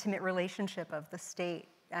 that intimate relationship of the state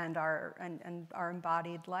and our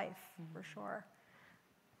embodied life, for sure.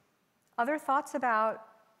 Other thoughts about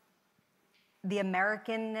the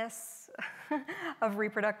Americanness of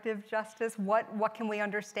reproductive justice? What can we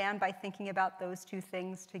understand by thinking about those two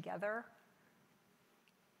things together?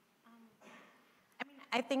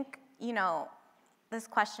 I think, this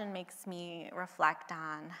question makes me reflect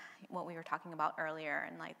on what we were talking about earlier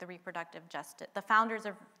and like the reproductive justice, the founders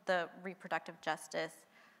of the reproductive justice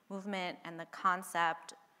movement and the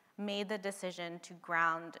concept made the decision to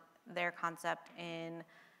ground their concept in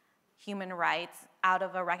human rights out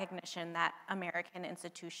of a recognition that American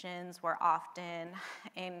institutions were often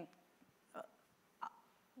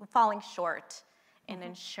falling short in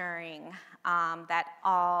ensuring that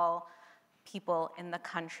all people in the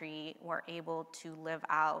country were able to live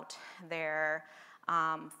out their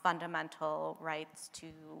fundamental rights to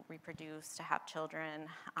reproduce, to have children,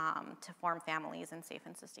 to form families in safe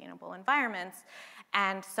and sustainable environments.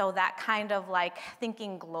 And so that kind of like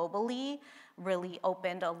thinking globally really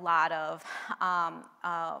opened a lot of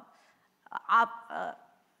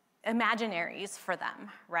imaginaries for them,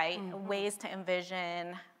 right? Ways to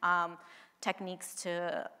envision, techniques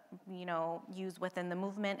to use within the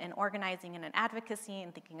movement and organizing and in advocacy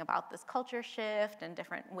and thinking about this culture shift and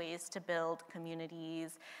different ways to build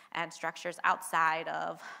communities and structures outside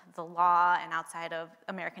of the law and outside of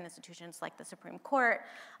American institutions like the Supreme Court,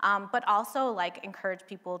 but also like encourage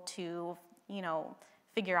people to,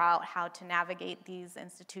 figure out how to navigate these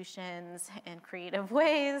institutions in creative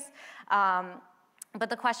ways. But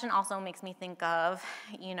the question also makes me think of,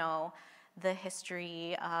 the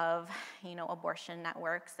history of, abortion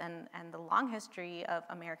networks and the long history of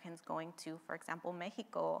Americans going to, for example,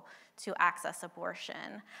 Mexico to access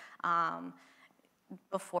abortion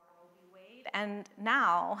before Roe v. Wade and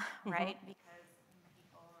now, right? Because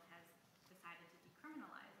Mexico has decided to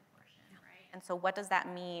decriminalize abortion, right? And so what does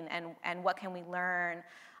that mean and what can we learn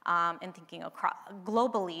and thinking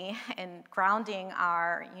globally and grounding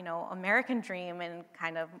our, American dream in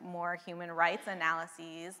kind of more human rights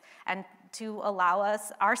analyses, and to allow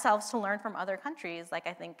ourselves to learn from other countries. Like,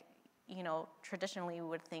 I think, traditionally we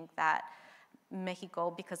would think that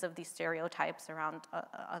Mexico, because of these stereotypes around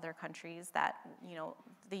other countries, that,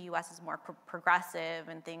 the US is more progressive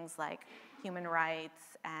in things like human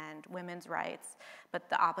rights and women's rights, but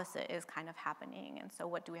the opposite is kind of happening. And so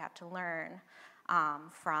what do we have to learn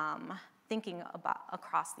from thinking about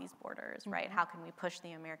across these borders, right? How can we push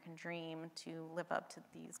the American dream to live up to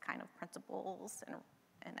these kind of principles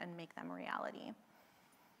and make them a reality?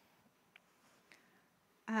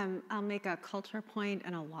 I'll make a culture point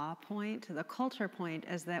and a law point. The culture point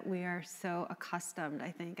is that we are so accustomed, I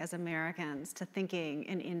think, as Americans, to thinking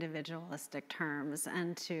in individualistic terms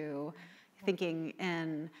and to thinking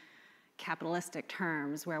in capitalistic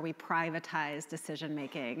terms where we privatize decision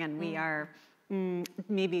making, and we are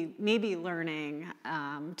maybe learning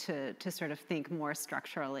to sort of think more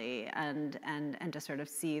structurally and to sort of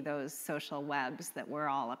see those social webs that we're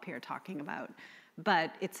all up here talking about.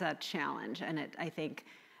 But it's a challenge, and it, I think,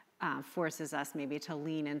 forces us maybe to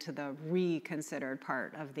lean into the reconsidered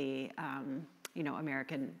part of the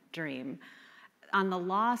American dream. On the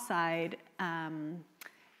law side,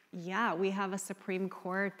 we have a Supreme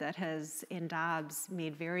Court that has, in Dobbs,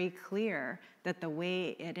 made very clear that the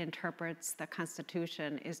way it interprets the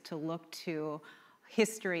Constitution is to look to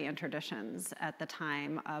history and traditions at the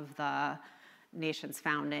time of the nation's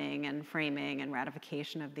founding and framing and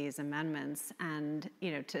ratification of these amendments. And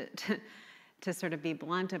to sort of be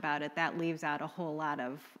blunt about it, that leaves out a whole lot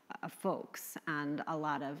of folks and a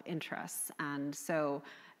lot of interests. And so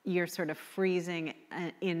you're sort of freezing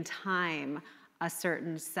in time a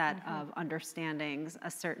certain set of understandings,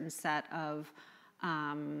 a certain set of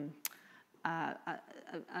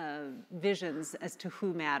visions as to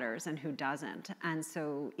who matters and who doesn't. And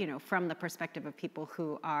so, from the perspective of people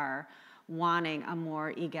who are wanting a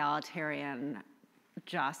more egalitarian,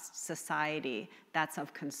 just society, that's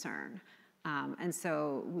of concern. And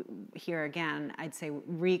so here again, I'd say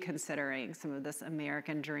reconsidering some of this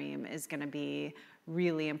American dream is going to be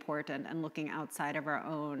really important, and looking outside of our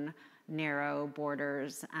own narrow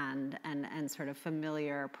borders and sort of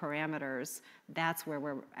familiar parameters. That's where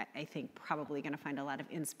we're, I think, probably going to find a lot of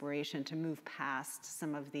inspiration to move past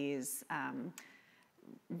some of these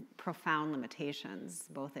profound limitations,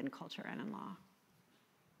 both in culture and in law.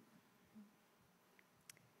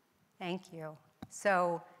 Thank you.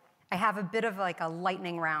 So I have a bit of like a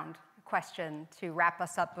lightning round question to wrap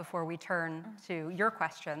us up before we turn to your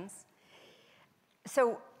questions.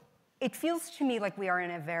 So it feels to me like we are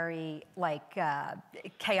in a very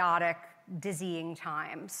chaotic, dizzying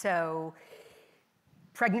time. So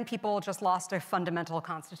pregnant people just lost a fundamental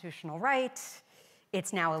constitutional right.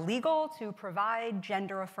 It's now illegal to provide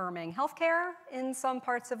gender-affirming healthcare in some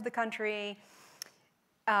parts of the country.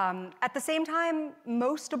 At the same time,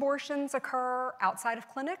 most abortions occur outside of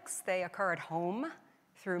clinics. They occur at home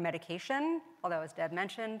through medication, although, as Deb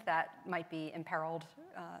mentioned, that might be imperiled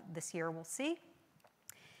this year, we'll see.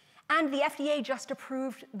 And the FDA just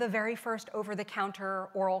approved the very first over-the-counter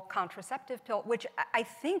oral contraceptive pill, which I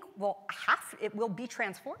think it will be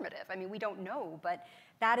transformative. I mean, we don't know, but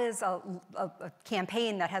that is a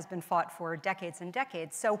campaign that has been fought for decades and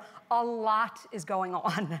decades. So a lot is going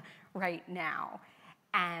on right now.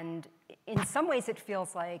 And in some ways, it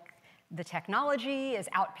feels like the technology is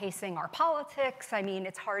outpacing our politics. I mean,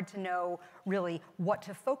 it's hard to know really what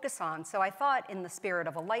to focus on. So I thought, in the spirit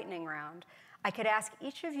of a lightning round, I could ask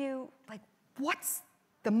each of you, what's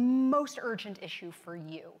the most urgent issue for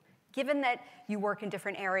you? Given that you work in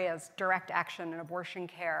different areas, direct action and abortion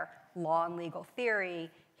care, law and legal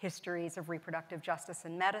theory, histories of reproductive justice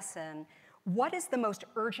and medicine, what is the most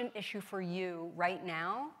urgent issue for you right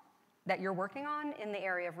now that you're working on in the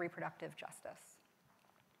area of reproductive justice?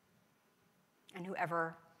 And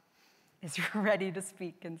whoever is ready to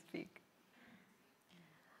speak can speak.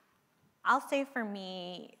 I'll say for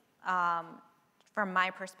me, from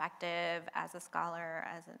my perspective as a scholar,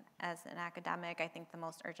 as an academic, I think the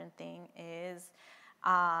most urgent thing is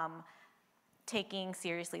taking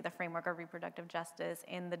seriously the framework of reproductive justice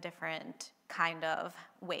in the different kind of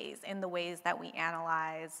ways, in the ways that we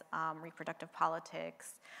analyze reproductive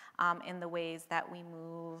politics, in the ways that we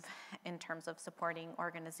move in terms of supporting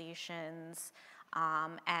organizations,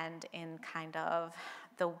 and in kind of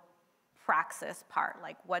the praxis part,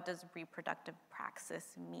 like what does reproductive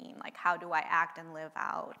praxis mean? Like how do I act and live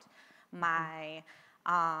out my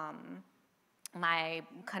my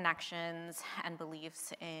connections and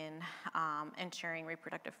beliefs in ensuring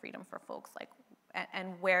reproductive freedom for folks, like,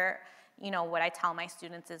 and where, you know, what I tell my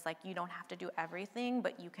students is like, you don't have to do everything,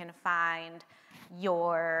 but you can find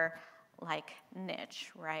your like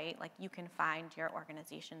niche, right? Like you can find your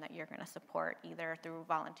organization that you're gonna support either through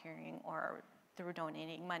volunteering or through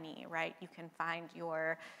donating money, right? You can find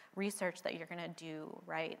your research that you're gonna do,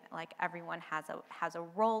 right? Like everyone has a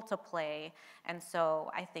role to play. And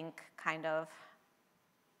so I think kind of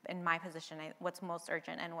in my position, what's most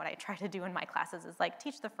urgent and what I try to do in my classes is like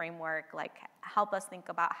teach the framework, like help us think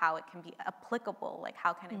about how it can be applicable, like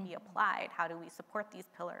how can it be applied? How do we support these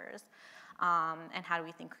pillars? And how do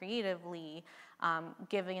we think creatively,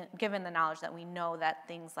 given the knowledge that we know that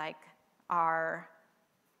things like our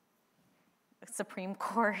Supreme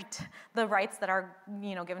Court, the rights that are,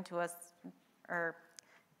 you know, given to us, or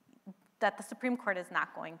that the Supreme Court is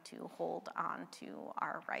not going to hold on to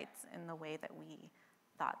our rights in the way that we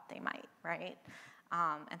thought they might, right?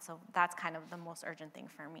 And so that's kind of the most urgent thing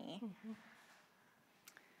for me.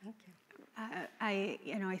 Thank you.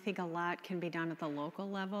 I think a lot can be done at the local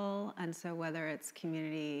level, and so whether it's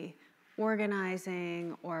community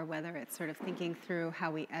organizing or whether it's sort of thinking through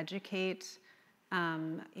how we educate,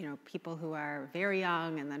 people who are very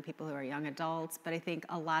young and then people who are young adults. But I think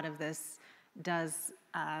a lot of this does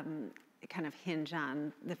kind of hinge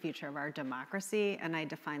on the future of our democracy, and I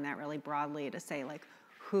define that really broadly to say like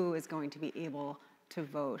who is going to be able to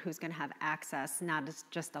vote, who's going to have access, not as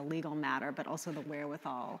just a legal matter, but also the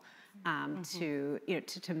wherewithal to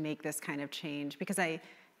make this kind of change. Because I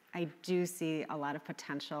do see a lot of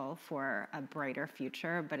potential for a brighter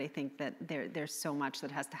future, but I think that there's so much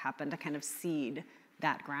that has to happen to kind of seed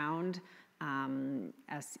that ground,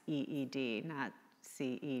 SEED, not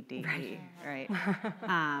CEDE, right?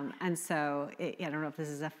 And so I don't know if this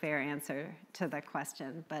is a fair answer to the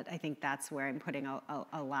question, but I think that's where I'm putting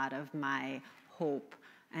a lot of my hope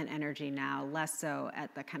and energy now, less so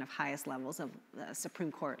at the kind of highest levels of the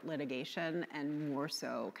Supreme Court litigation and more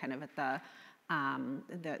so kind of at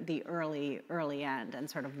the early end, and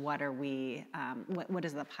sort of what are we, what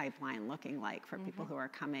is the pipeline looking like for people who are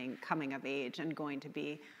coming of age and going to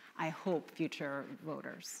be, I hope, future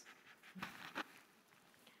voters.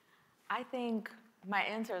 I think my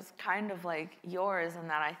answer is kind of like yours in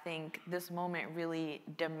that I think this moment really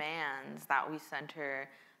demands that we center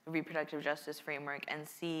the reproductive justice framework and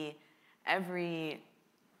see every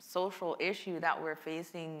social issue that we're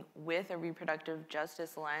facing with a reproductive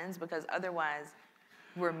justice lens, because otherwise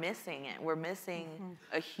we're missing it. We're missing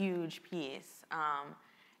a huge piece.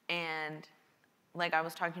 And like I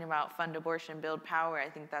was talking about, fund abortion, build power, I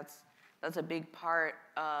think that's a big part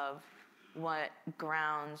of what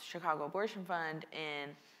grounds Chicago Abortion Fund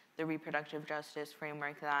in the reproductive justice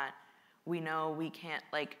framework, that we know we can't,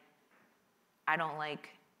 like, I don't like,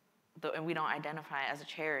 and we don't identify as a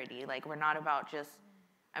charity. Like, we're not about just,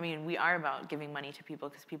 I mean, we are about giving money to people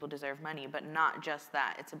because people deserve money, but not just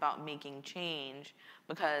that. It's about making change,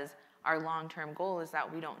 because our long-term goal is that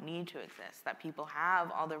we don't need to exist, that people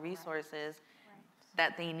have all the resources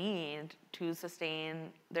that they need to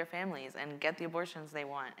sustain their families and get the abortions they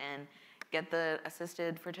want and get the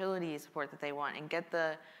assisted fertility support that they want and get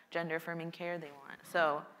the gender affirming care they want.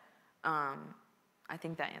 So I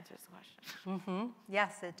think that answers the question.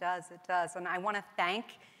 Yes, it does, it does. And I want to thank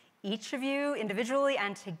each of you individually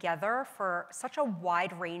and together for such a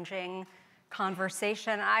wide-ranging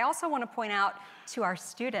conversation. I also want to point out to our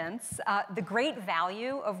students the great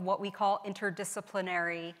value of what we call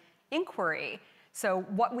interdisciplinary inquiry. So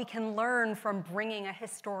what we can learn from bringing a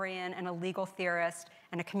historian and a legal theorist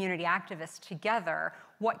and a community activist together,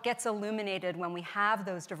 what gets illuminated when we have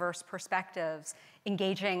those diverse perspectives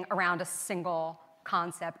engaging around a single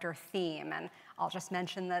concept or theme. And I'll just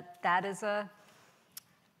mention that that is a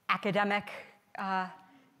academic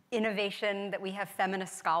innovation that we have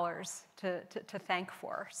feminist scholars to thank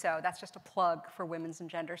for. So that's just a plug for women's and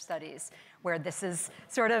gender studies, where this is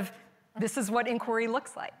what inquiry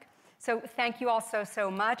looks like. So thank you all so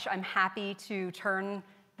much. I'm happy to turn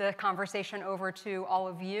the conversation over to all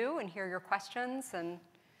of you and hear your questions, and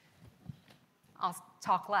I'll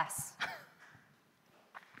talk less.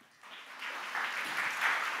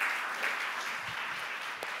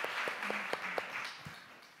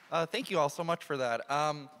 Thank you all so much for that.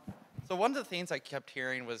 So one of the things I kept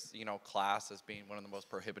hearing was, class as being one of the most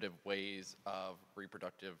prohibitive ways of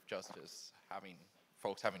reproductive justice,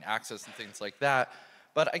 folks having access and things like that.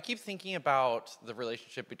 But I keep thinking about the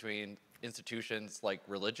relationship between institutions like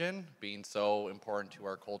religion being so important to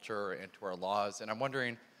our culture and to our laws. And I'm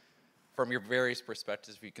wondering, from your various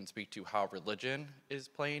perspectives, if you can speak to how religion is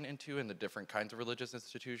playing into, and the different kinds of religious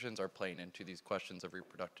institutions are playing into these questions of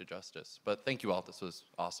reproductive justice. But thank you all, this was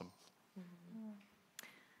awesome.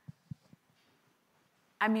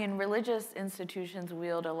 I mean, religious institutions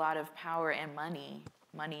wield a lot of power and money.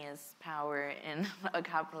 Money is power in a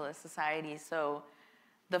capitalist society. So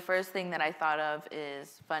the first thing that I thought of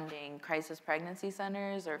is funding crisis pregnancy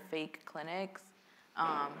centers or fake clinics,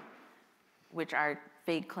 which are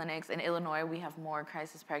fake clinics. In Illinois, we have more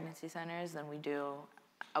crisis pregnancy centers than we do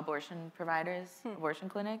abortion providers, abortion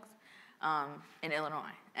clinics in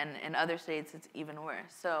Illinois. And in other states, it's even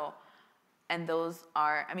worse. So, and those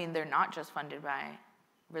are, I mean, they're not just funded by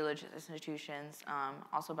religious institutions,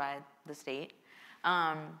 also by the state.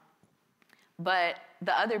 But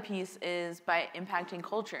the other piece is by impacting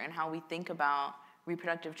culture and how we think about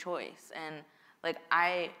reproductive choice. And like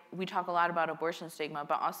we talk a lot about abortion stigma,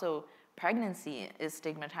 but also pregnancy is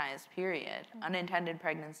stigmatized, period. Unintended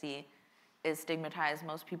pregnancy is stigmatized.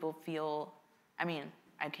 Most people feel, I mean,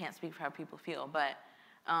 I can't speak for how people feel, but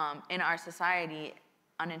in our society,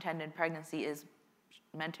 unintended pregnancy is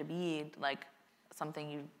meant to be like something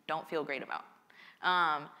you don't feel great about.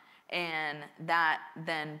 And that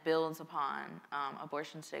then builds upon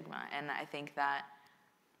abortion stigma. And I think that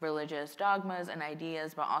religious dogmas and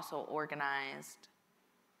ideas, but also organized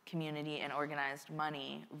community and organized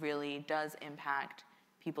money really does impact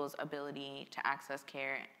people's ability to access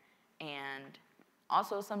care. And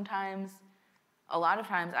also sometimes, a lot of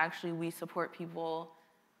times actually, we support people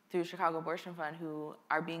through Chicago Abortion Fund who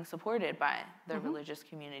are being supported by their religious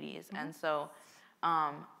communities. And so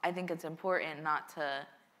I think it's important not to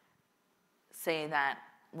say that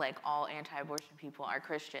like all anti-abortion people are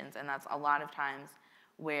Christians, and that's a lot of times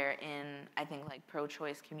where in, I think, like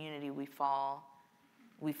pro-choice community we fail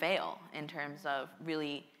in terms of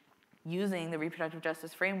really using the reproductive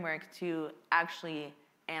justice framework to actually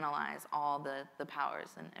analyze all the powers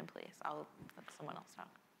in place. I'll let someone else talk.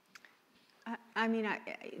 I mean,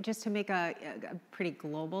 just to make a pretty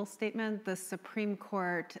global statement, the Supreme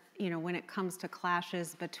Court, when it comes to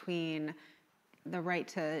clashes between the right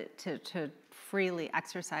to freely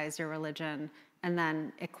exercise your religion and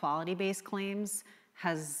then equality-based claims,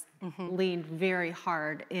 has leaned very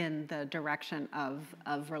hard in the direction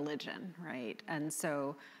of religion, right? And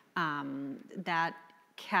so that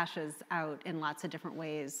cashes out in lots of different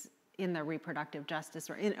ways in the reproductive justice,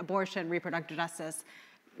 or in abortion, reproductive justice,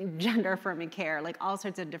 gender affirming care, like all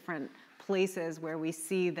sorts of different places where we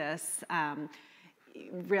see this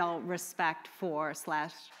real respect for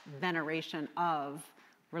 / veneration of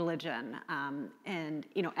religion, and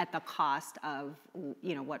at the cost of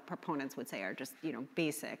what proponents would say are just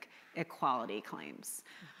basic equality claims.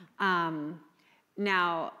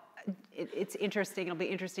 Now it's interesting. It'll be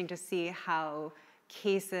interesting to see how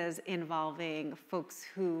cases involving folks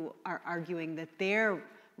who are arguing that their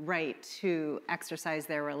right to exercise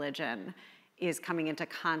their religion is coming into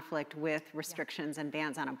conflict with restrictions and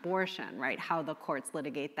bans on abortion, right? How the courts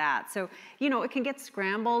litigate that. So, it can get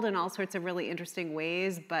scrambled in all sorts of really interesting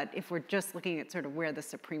ways, but if we're just looking at sort of where the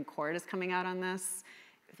Supreme Court is coming out on this,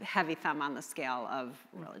 heavy thumb on the scale of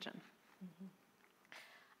religion.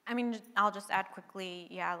 I mean, I'll just add quickly,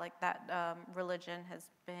 like that religion has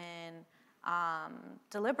been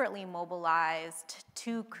deliberately mobilized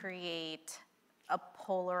to create a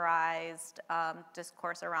polarized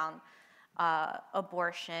discourse around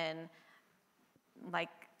abortion, like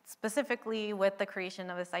specifically with the creation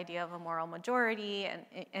of this idea of a moral majority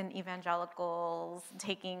and evangelicals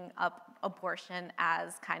taking up abortion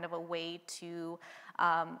as kind of a way to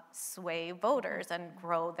sway voters and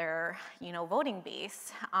grow their, voting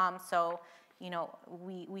base. So,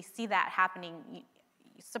 we see that happening.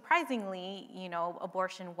 Surprisingly,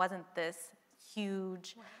 abortion wasn't this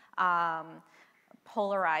huge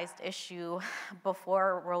polarized issue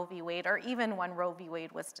before Roe v. Wade, or even when Roe v.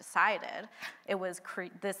 Wade was decided. It was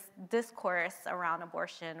this discourse around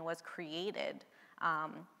abortion was created,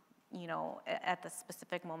 at the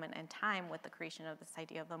specific moment in time with the creation of this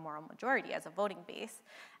idea of the moral majority as a voting base.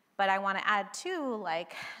 But I want to add too,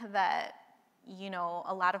 that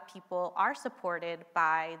a lot of people are supported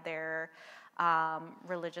by their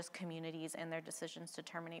religious communities in their decisions to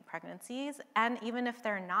terminate pregnancies. And even if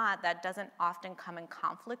they're not, that doesn't often come in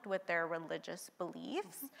conflict with their religious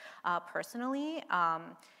beliefs personally.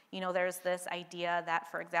 There's this idea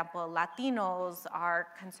that, for example, Latinos are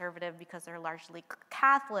conservative because they're largely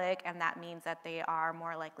Catholic, and that means that they are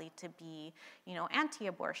more likely to be,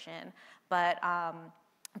 anti-abortion. But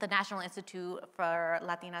the National Institute for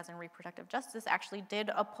Latinas and Reproductive Justice actually did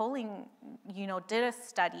a polling, did a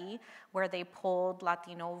study where they polled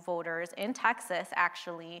Latino voters in Texas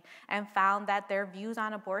actually, and found that their views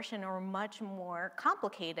on abortion are much more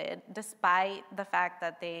complicated, despite the fact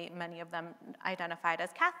that many of them identified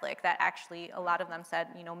as Catholic, that actually a lot of them said,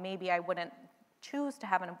 maybe I wouldn't choose to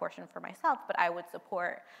have an abortion for myself, but I would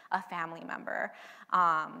support a family member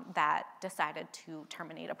that decided to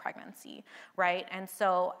terminate a pregnancy, right? And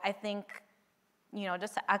so I think,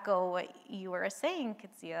 just to echo what you were saying,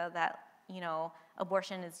 Kitsia, that,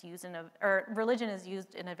 abortion is used or religion is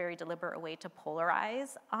used in a very deliberate way to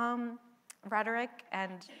polarize rhetoric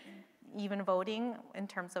and even voting in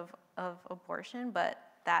terms of abortion, but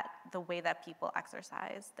that the way that people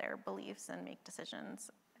exercise their beliefs and make decisions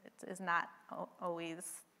is not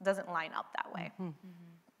always, doesn't line up that way.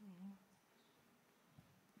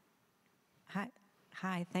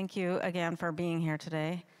 Hi, thank you again for being here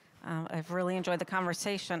today. I've really enjoyed the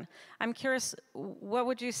conversation. I'm curious, what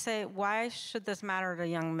would you say, why should this matter to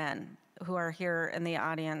young men who are here in the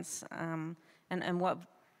audience, and what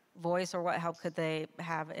voice or what help could they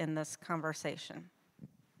have in this conversation?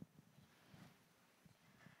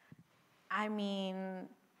 I mean,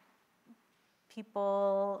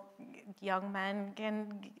 young men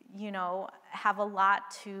can, have a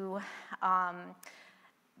lot to,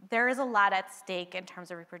 there is a lot at stake in terms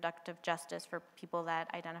of reproductive justice for people that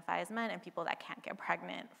identify as men and people that can't get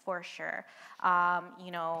pregnant, for sure. I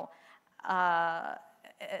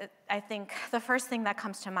think the first thing that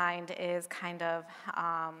comes to mind is kind of,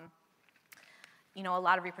 a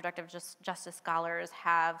lot of reproductive justice scholars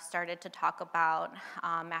have started to talk about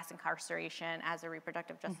mass incarceration as a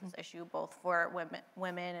reproductive justice issue, both for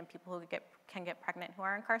women and people who can get pregnant who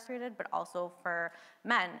are incarcerated, but also for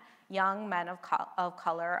men. Young men of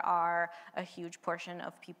color are a huge portion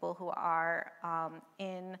of people who are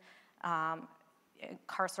in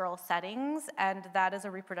carceral settings, and that is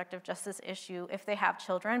a reproductive justice issue if they have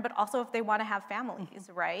children, but also if they want to have families,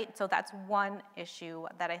 right? So that's one issue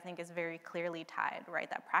that I think is very clearly tied, right?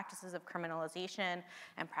 That practices of criminalization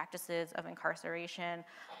and practices of incarceration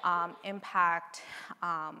impact,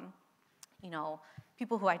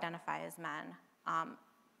 people who identify as men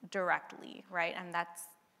directly, right? And that's,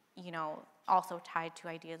 also tied to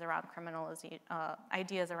ideas around criminality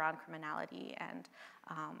and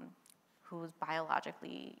who's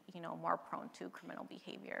biologically, more prone to criminal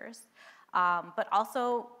behaviors. But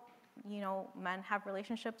also, men have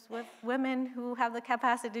relationships with women who have the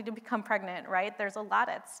capacity to become pregnant, right? There's a lot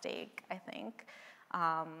at stake, I think.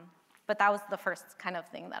 But that was the first kind of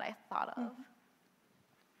thing that I thought of.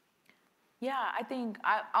 Yeah, I think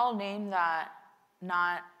I'll name that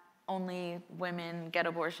not only women get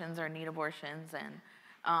abortions or need abortions, and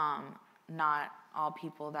not all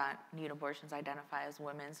people that need abortions identify as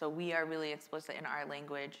women. So we are really explicit in our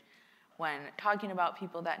language when talking about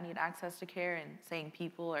people that need access to care and saying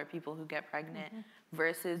people or people who get pregnant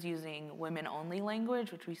versus using women-only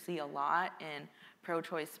language, which we see a lot in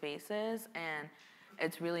pro-choice spaces. And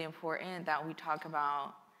it's really important that we talk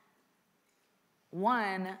about,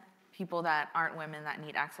 one, people that aren't women that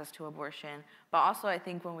need access to abortion, but also I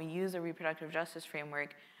think when we use a reproductive justice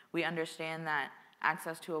framework, we understand that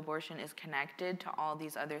access to abortion is connected to all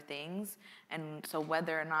these other things. And so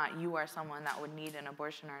whether or not you are someone that would need an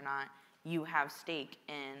abortion or not, you have stake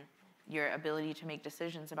in your ability to make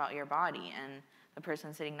decisions about your body and the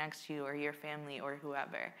person sitting next to you or your family or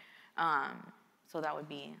whoever. So that would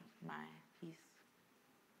be my piece.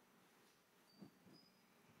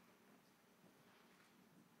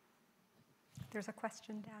 There's a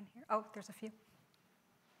question down here. Oh, there's a few.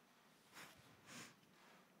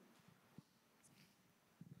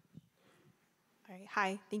 All right,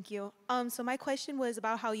 hi, thank you. So my question was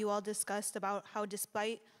about how you all discussed about how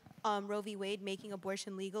despite Roe v. Wade making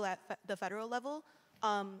abortion legal at the federal level,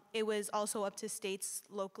 it was also up to states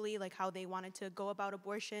locally, like how they wanted to go about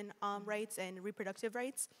abortion rights and reproductive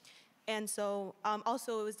rights. And so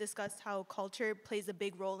also it was discussed how culture plays a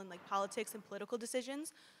big role in like politics and political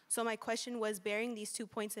decisions. So my question was, bearing these 2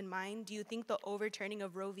 points in mind, do you think the overturning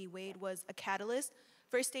of Roe v. Wade was a catalyst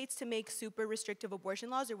for states to make super restrictive abortion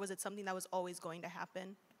laws, or was it something that was always going to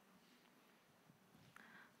happen?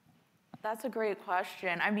 That's a great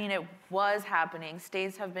question. I mean, it was happening.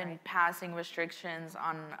 States have been passing restrictions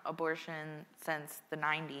on abortion since the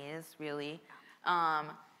 90s, really.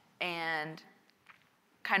 And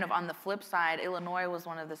kind of on the flip side, Illinois was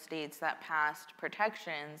one of the states that passed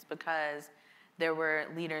protections because there were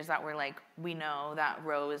leaders that were like, we know that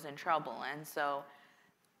Roe is in trouble. And so,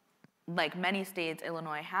 like many states,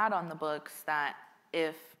 Illinois had on the books that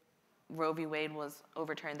if Roe v. Wade was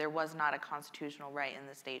overturned, there was not a constitutional right in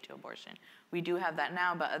the state to abortion. We do have that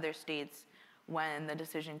now, but other states, when the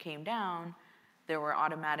decision came down, there were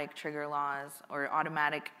automatic trigger laws or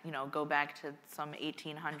automatic, go back to some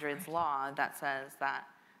 1800s law that says that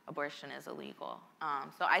abortion is illegal.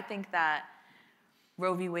 So I think that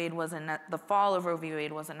Roe v. Wade the fall of Roe v.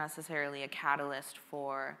 Wade wasn't necessarily a catalyst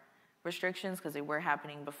for restrictions because they were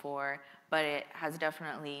happening before, but it has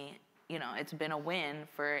definitely, it's been a win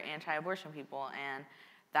for anti-abortion people, and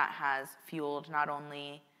that has fueled not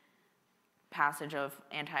only passage of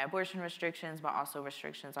anti-abortion restrictions, but also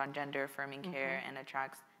restrictions on gender-affirming care and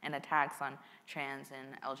attacks on trans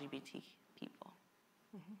and LGBT people.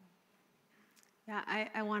 Yeah,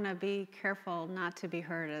 I want to be careful not to be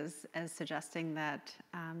heard as suggesting that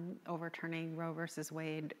overturning Roe versus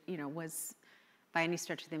Wade, was by any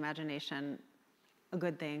stretch of the imagination a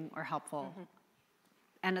good thing or helpful.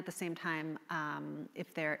 And at the same time,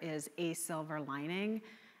 if there is a silver lining,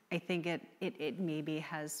 I think it maybe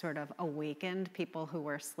has sort of awakened people who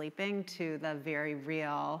were sleeping to the very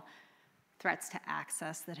real threats to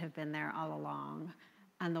access that have been there all along,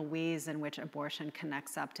 and the ways in which abortion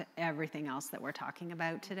connects up to everything else that we're talking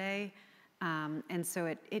about today. And so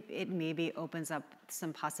it maybe opens up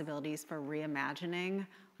some possibilities for reimagining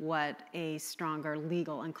what a stronger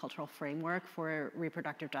legal and cultural framework for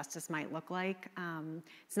reproductive justice might look like.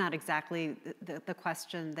 It's not exactly the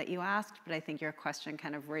question that you asked, but I think your question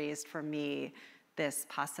kind of raised for me this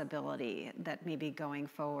possibility that maybe going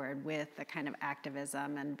forward with the kind of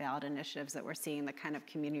activism and ballot initiatives that we're seeing, the kind of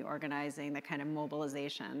community organizing, the kind of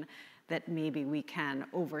mobilization, that maybe we can,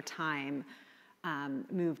 over time,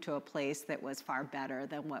 move to a place that was far better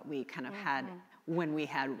than what we kind of had when we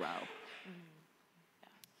had Roe.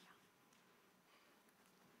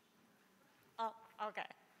 Okay.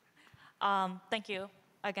 Thank you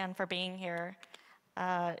again for being here.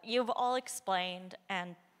 You've all explained,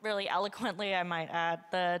 and really eloquently, I might add,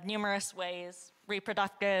 the numerous ways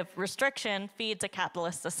reproductive restriction feeds a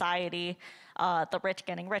capitalist society, the rich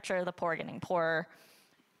getting richer, the poor getting poorer.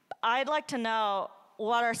 I'd like to know,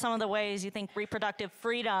 what are some of the ways you think reproductive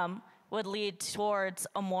freedom would lead towards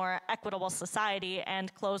a more equitable society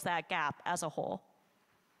and close that gap as a whole?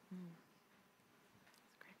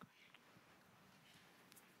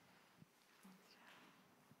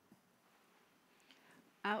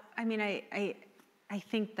 I mean, I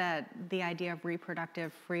think that the idea of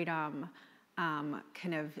reproductive freedom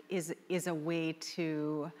kind of is a way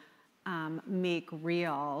to make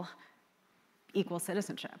real equal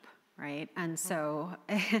citizenship, right? And so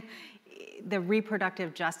the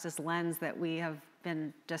reproductive justice lens that we have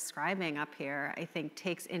been describing up here, I think,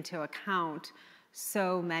 takes into account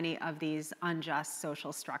so many of these unjust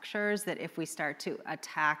social structures that if we start to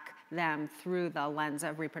attack them through the lens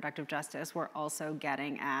of reproductive justice, we're also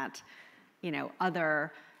getting at,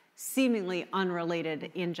 other seemingly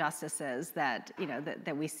unrelated injustices that,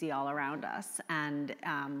 that we see all around us, and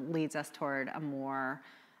leads us toward a more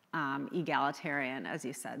egalitarian, as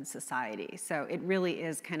you said, society. So it really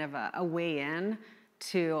is kind of a way in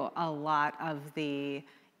to a lot of the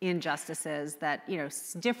injustices that,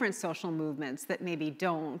 different social movements that maybe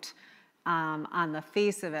don't, on the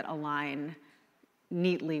face of it, align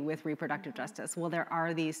neatly with reproductive justice. Well, there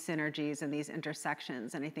are these synergies and these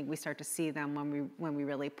intersections, and I think we start to see them when we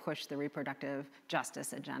really push the reproductive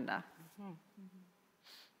justice agenda.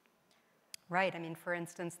 Right. I mean, for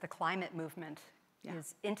instance, the climate movement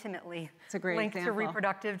is intimately linked to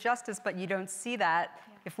reproductive justice, but you don't see that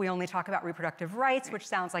if we only talk about reproductive rights, which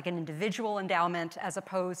sounds like an individual endowment as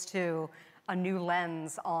opposed to a new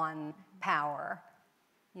lens on power.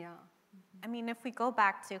 Yeah. I mean, if we go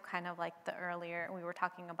back to kind of like the earlier, we were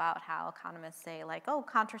talking about how economists say like, oh,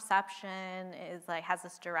 contraception is like has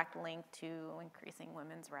this direct link to increasing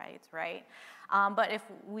women's rights, right? But if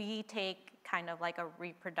we take kind of like a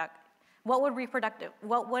what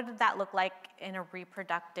would that look like in a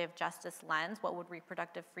reproductive justice lens? What would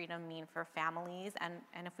reproductive freedom mean for families?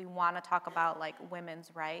 And if we want to talk about like women's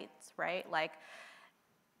rights, right? Like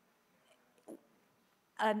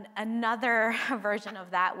another version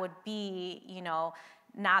of that would be,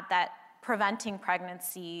 not that preventing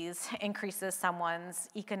pregnancies increases someone's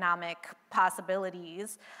economic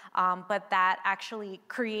possibilities, but that actually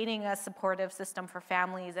creating a supportive system for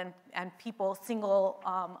families and people, single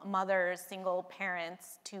mothers, single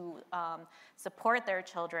parents, to support their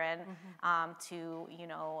children, to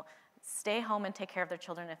stay home and take care of their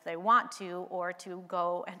children if they want to, or to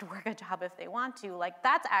go and work a job if they want to. Like,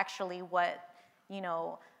 that's actually what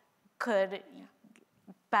could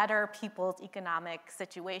better people's economic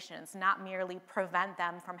situations, not merely prevent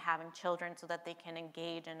them from having children so that they can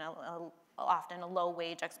engage in often a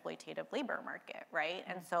low-wage exploitative labor market, right?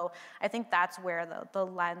 And so I think that's where the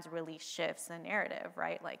lens really shifts the narrative,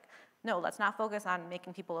 right? Like, no, let's not focus on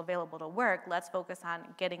making people available to work. Let's focus on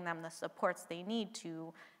getting them the supports they need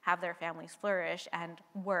to have their families flourish and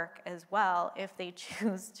work as well if they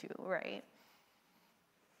choose to, right?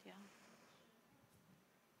 Yeah.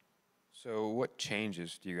 So what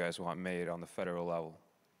changes do you guys want made on the federal level?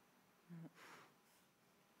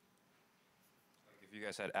 If you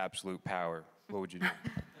guys had absolute power, what would you do?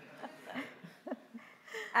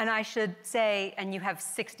 And I should say, and you have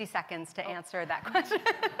 60 seconds to answer that question.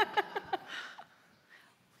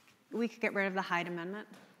 We could get rid of the Hyde Amendment.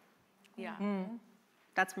 Yeah.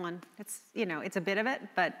 That's one. It's, you know, it's a bit of it,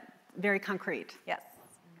 but very concrete. Yes.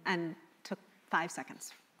 And took 5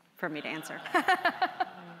 seconds for me to answer.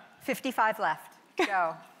 55 left.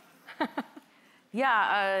 Go.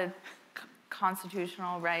 Yeah, a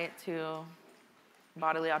constitutional right to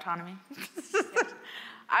bodily autonomy.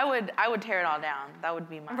 I would tear it all down. That would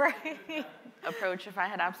be my approach if I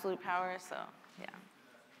had absolute power, so yeah.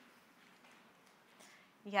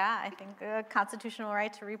 Yeah, I think a constitutional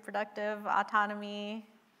right to reproductive autonomy,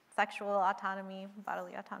 sexual autonomy,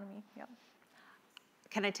 bodily autonomy, yep.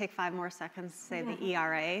 Can I take 5 more seconds to say the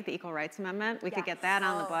ERA, the Equal Rights Amendment? We could get that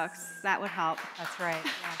on the books. That would help. That's right,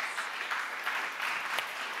 yes.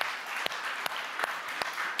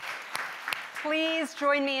 Please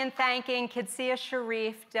join me in thanking Kitsia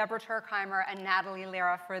Sharif, Deborah Turkheimer, and Natalie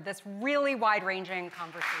Lira for this really wide-ranging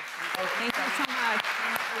conversation. Thank you so much.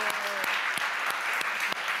 Thank you.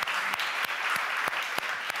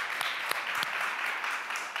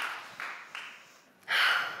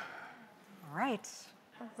 All right.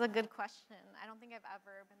 That's a good question. I don't think I've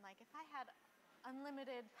ever been like, if I had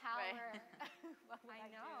unlimited power, what would I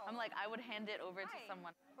know. I'm like, I would hand it over to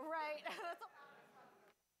someone. Right.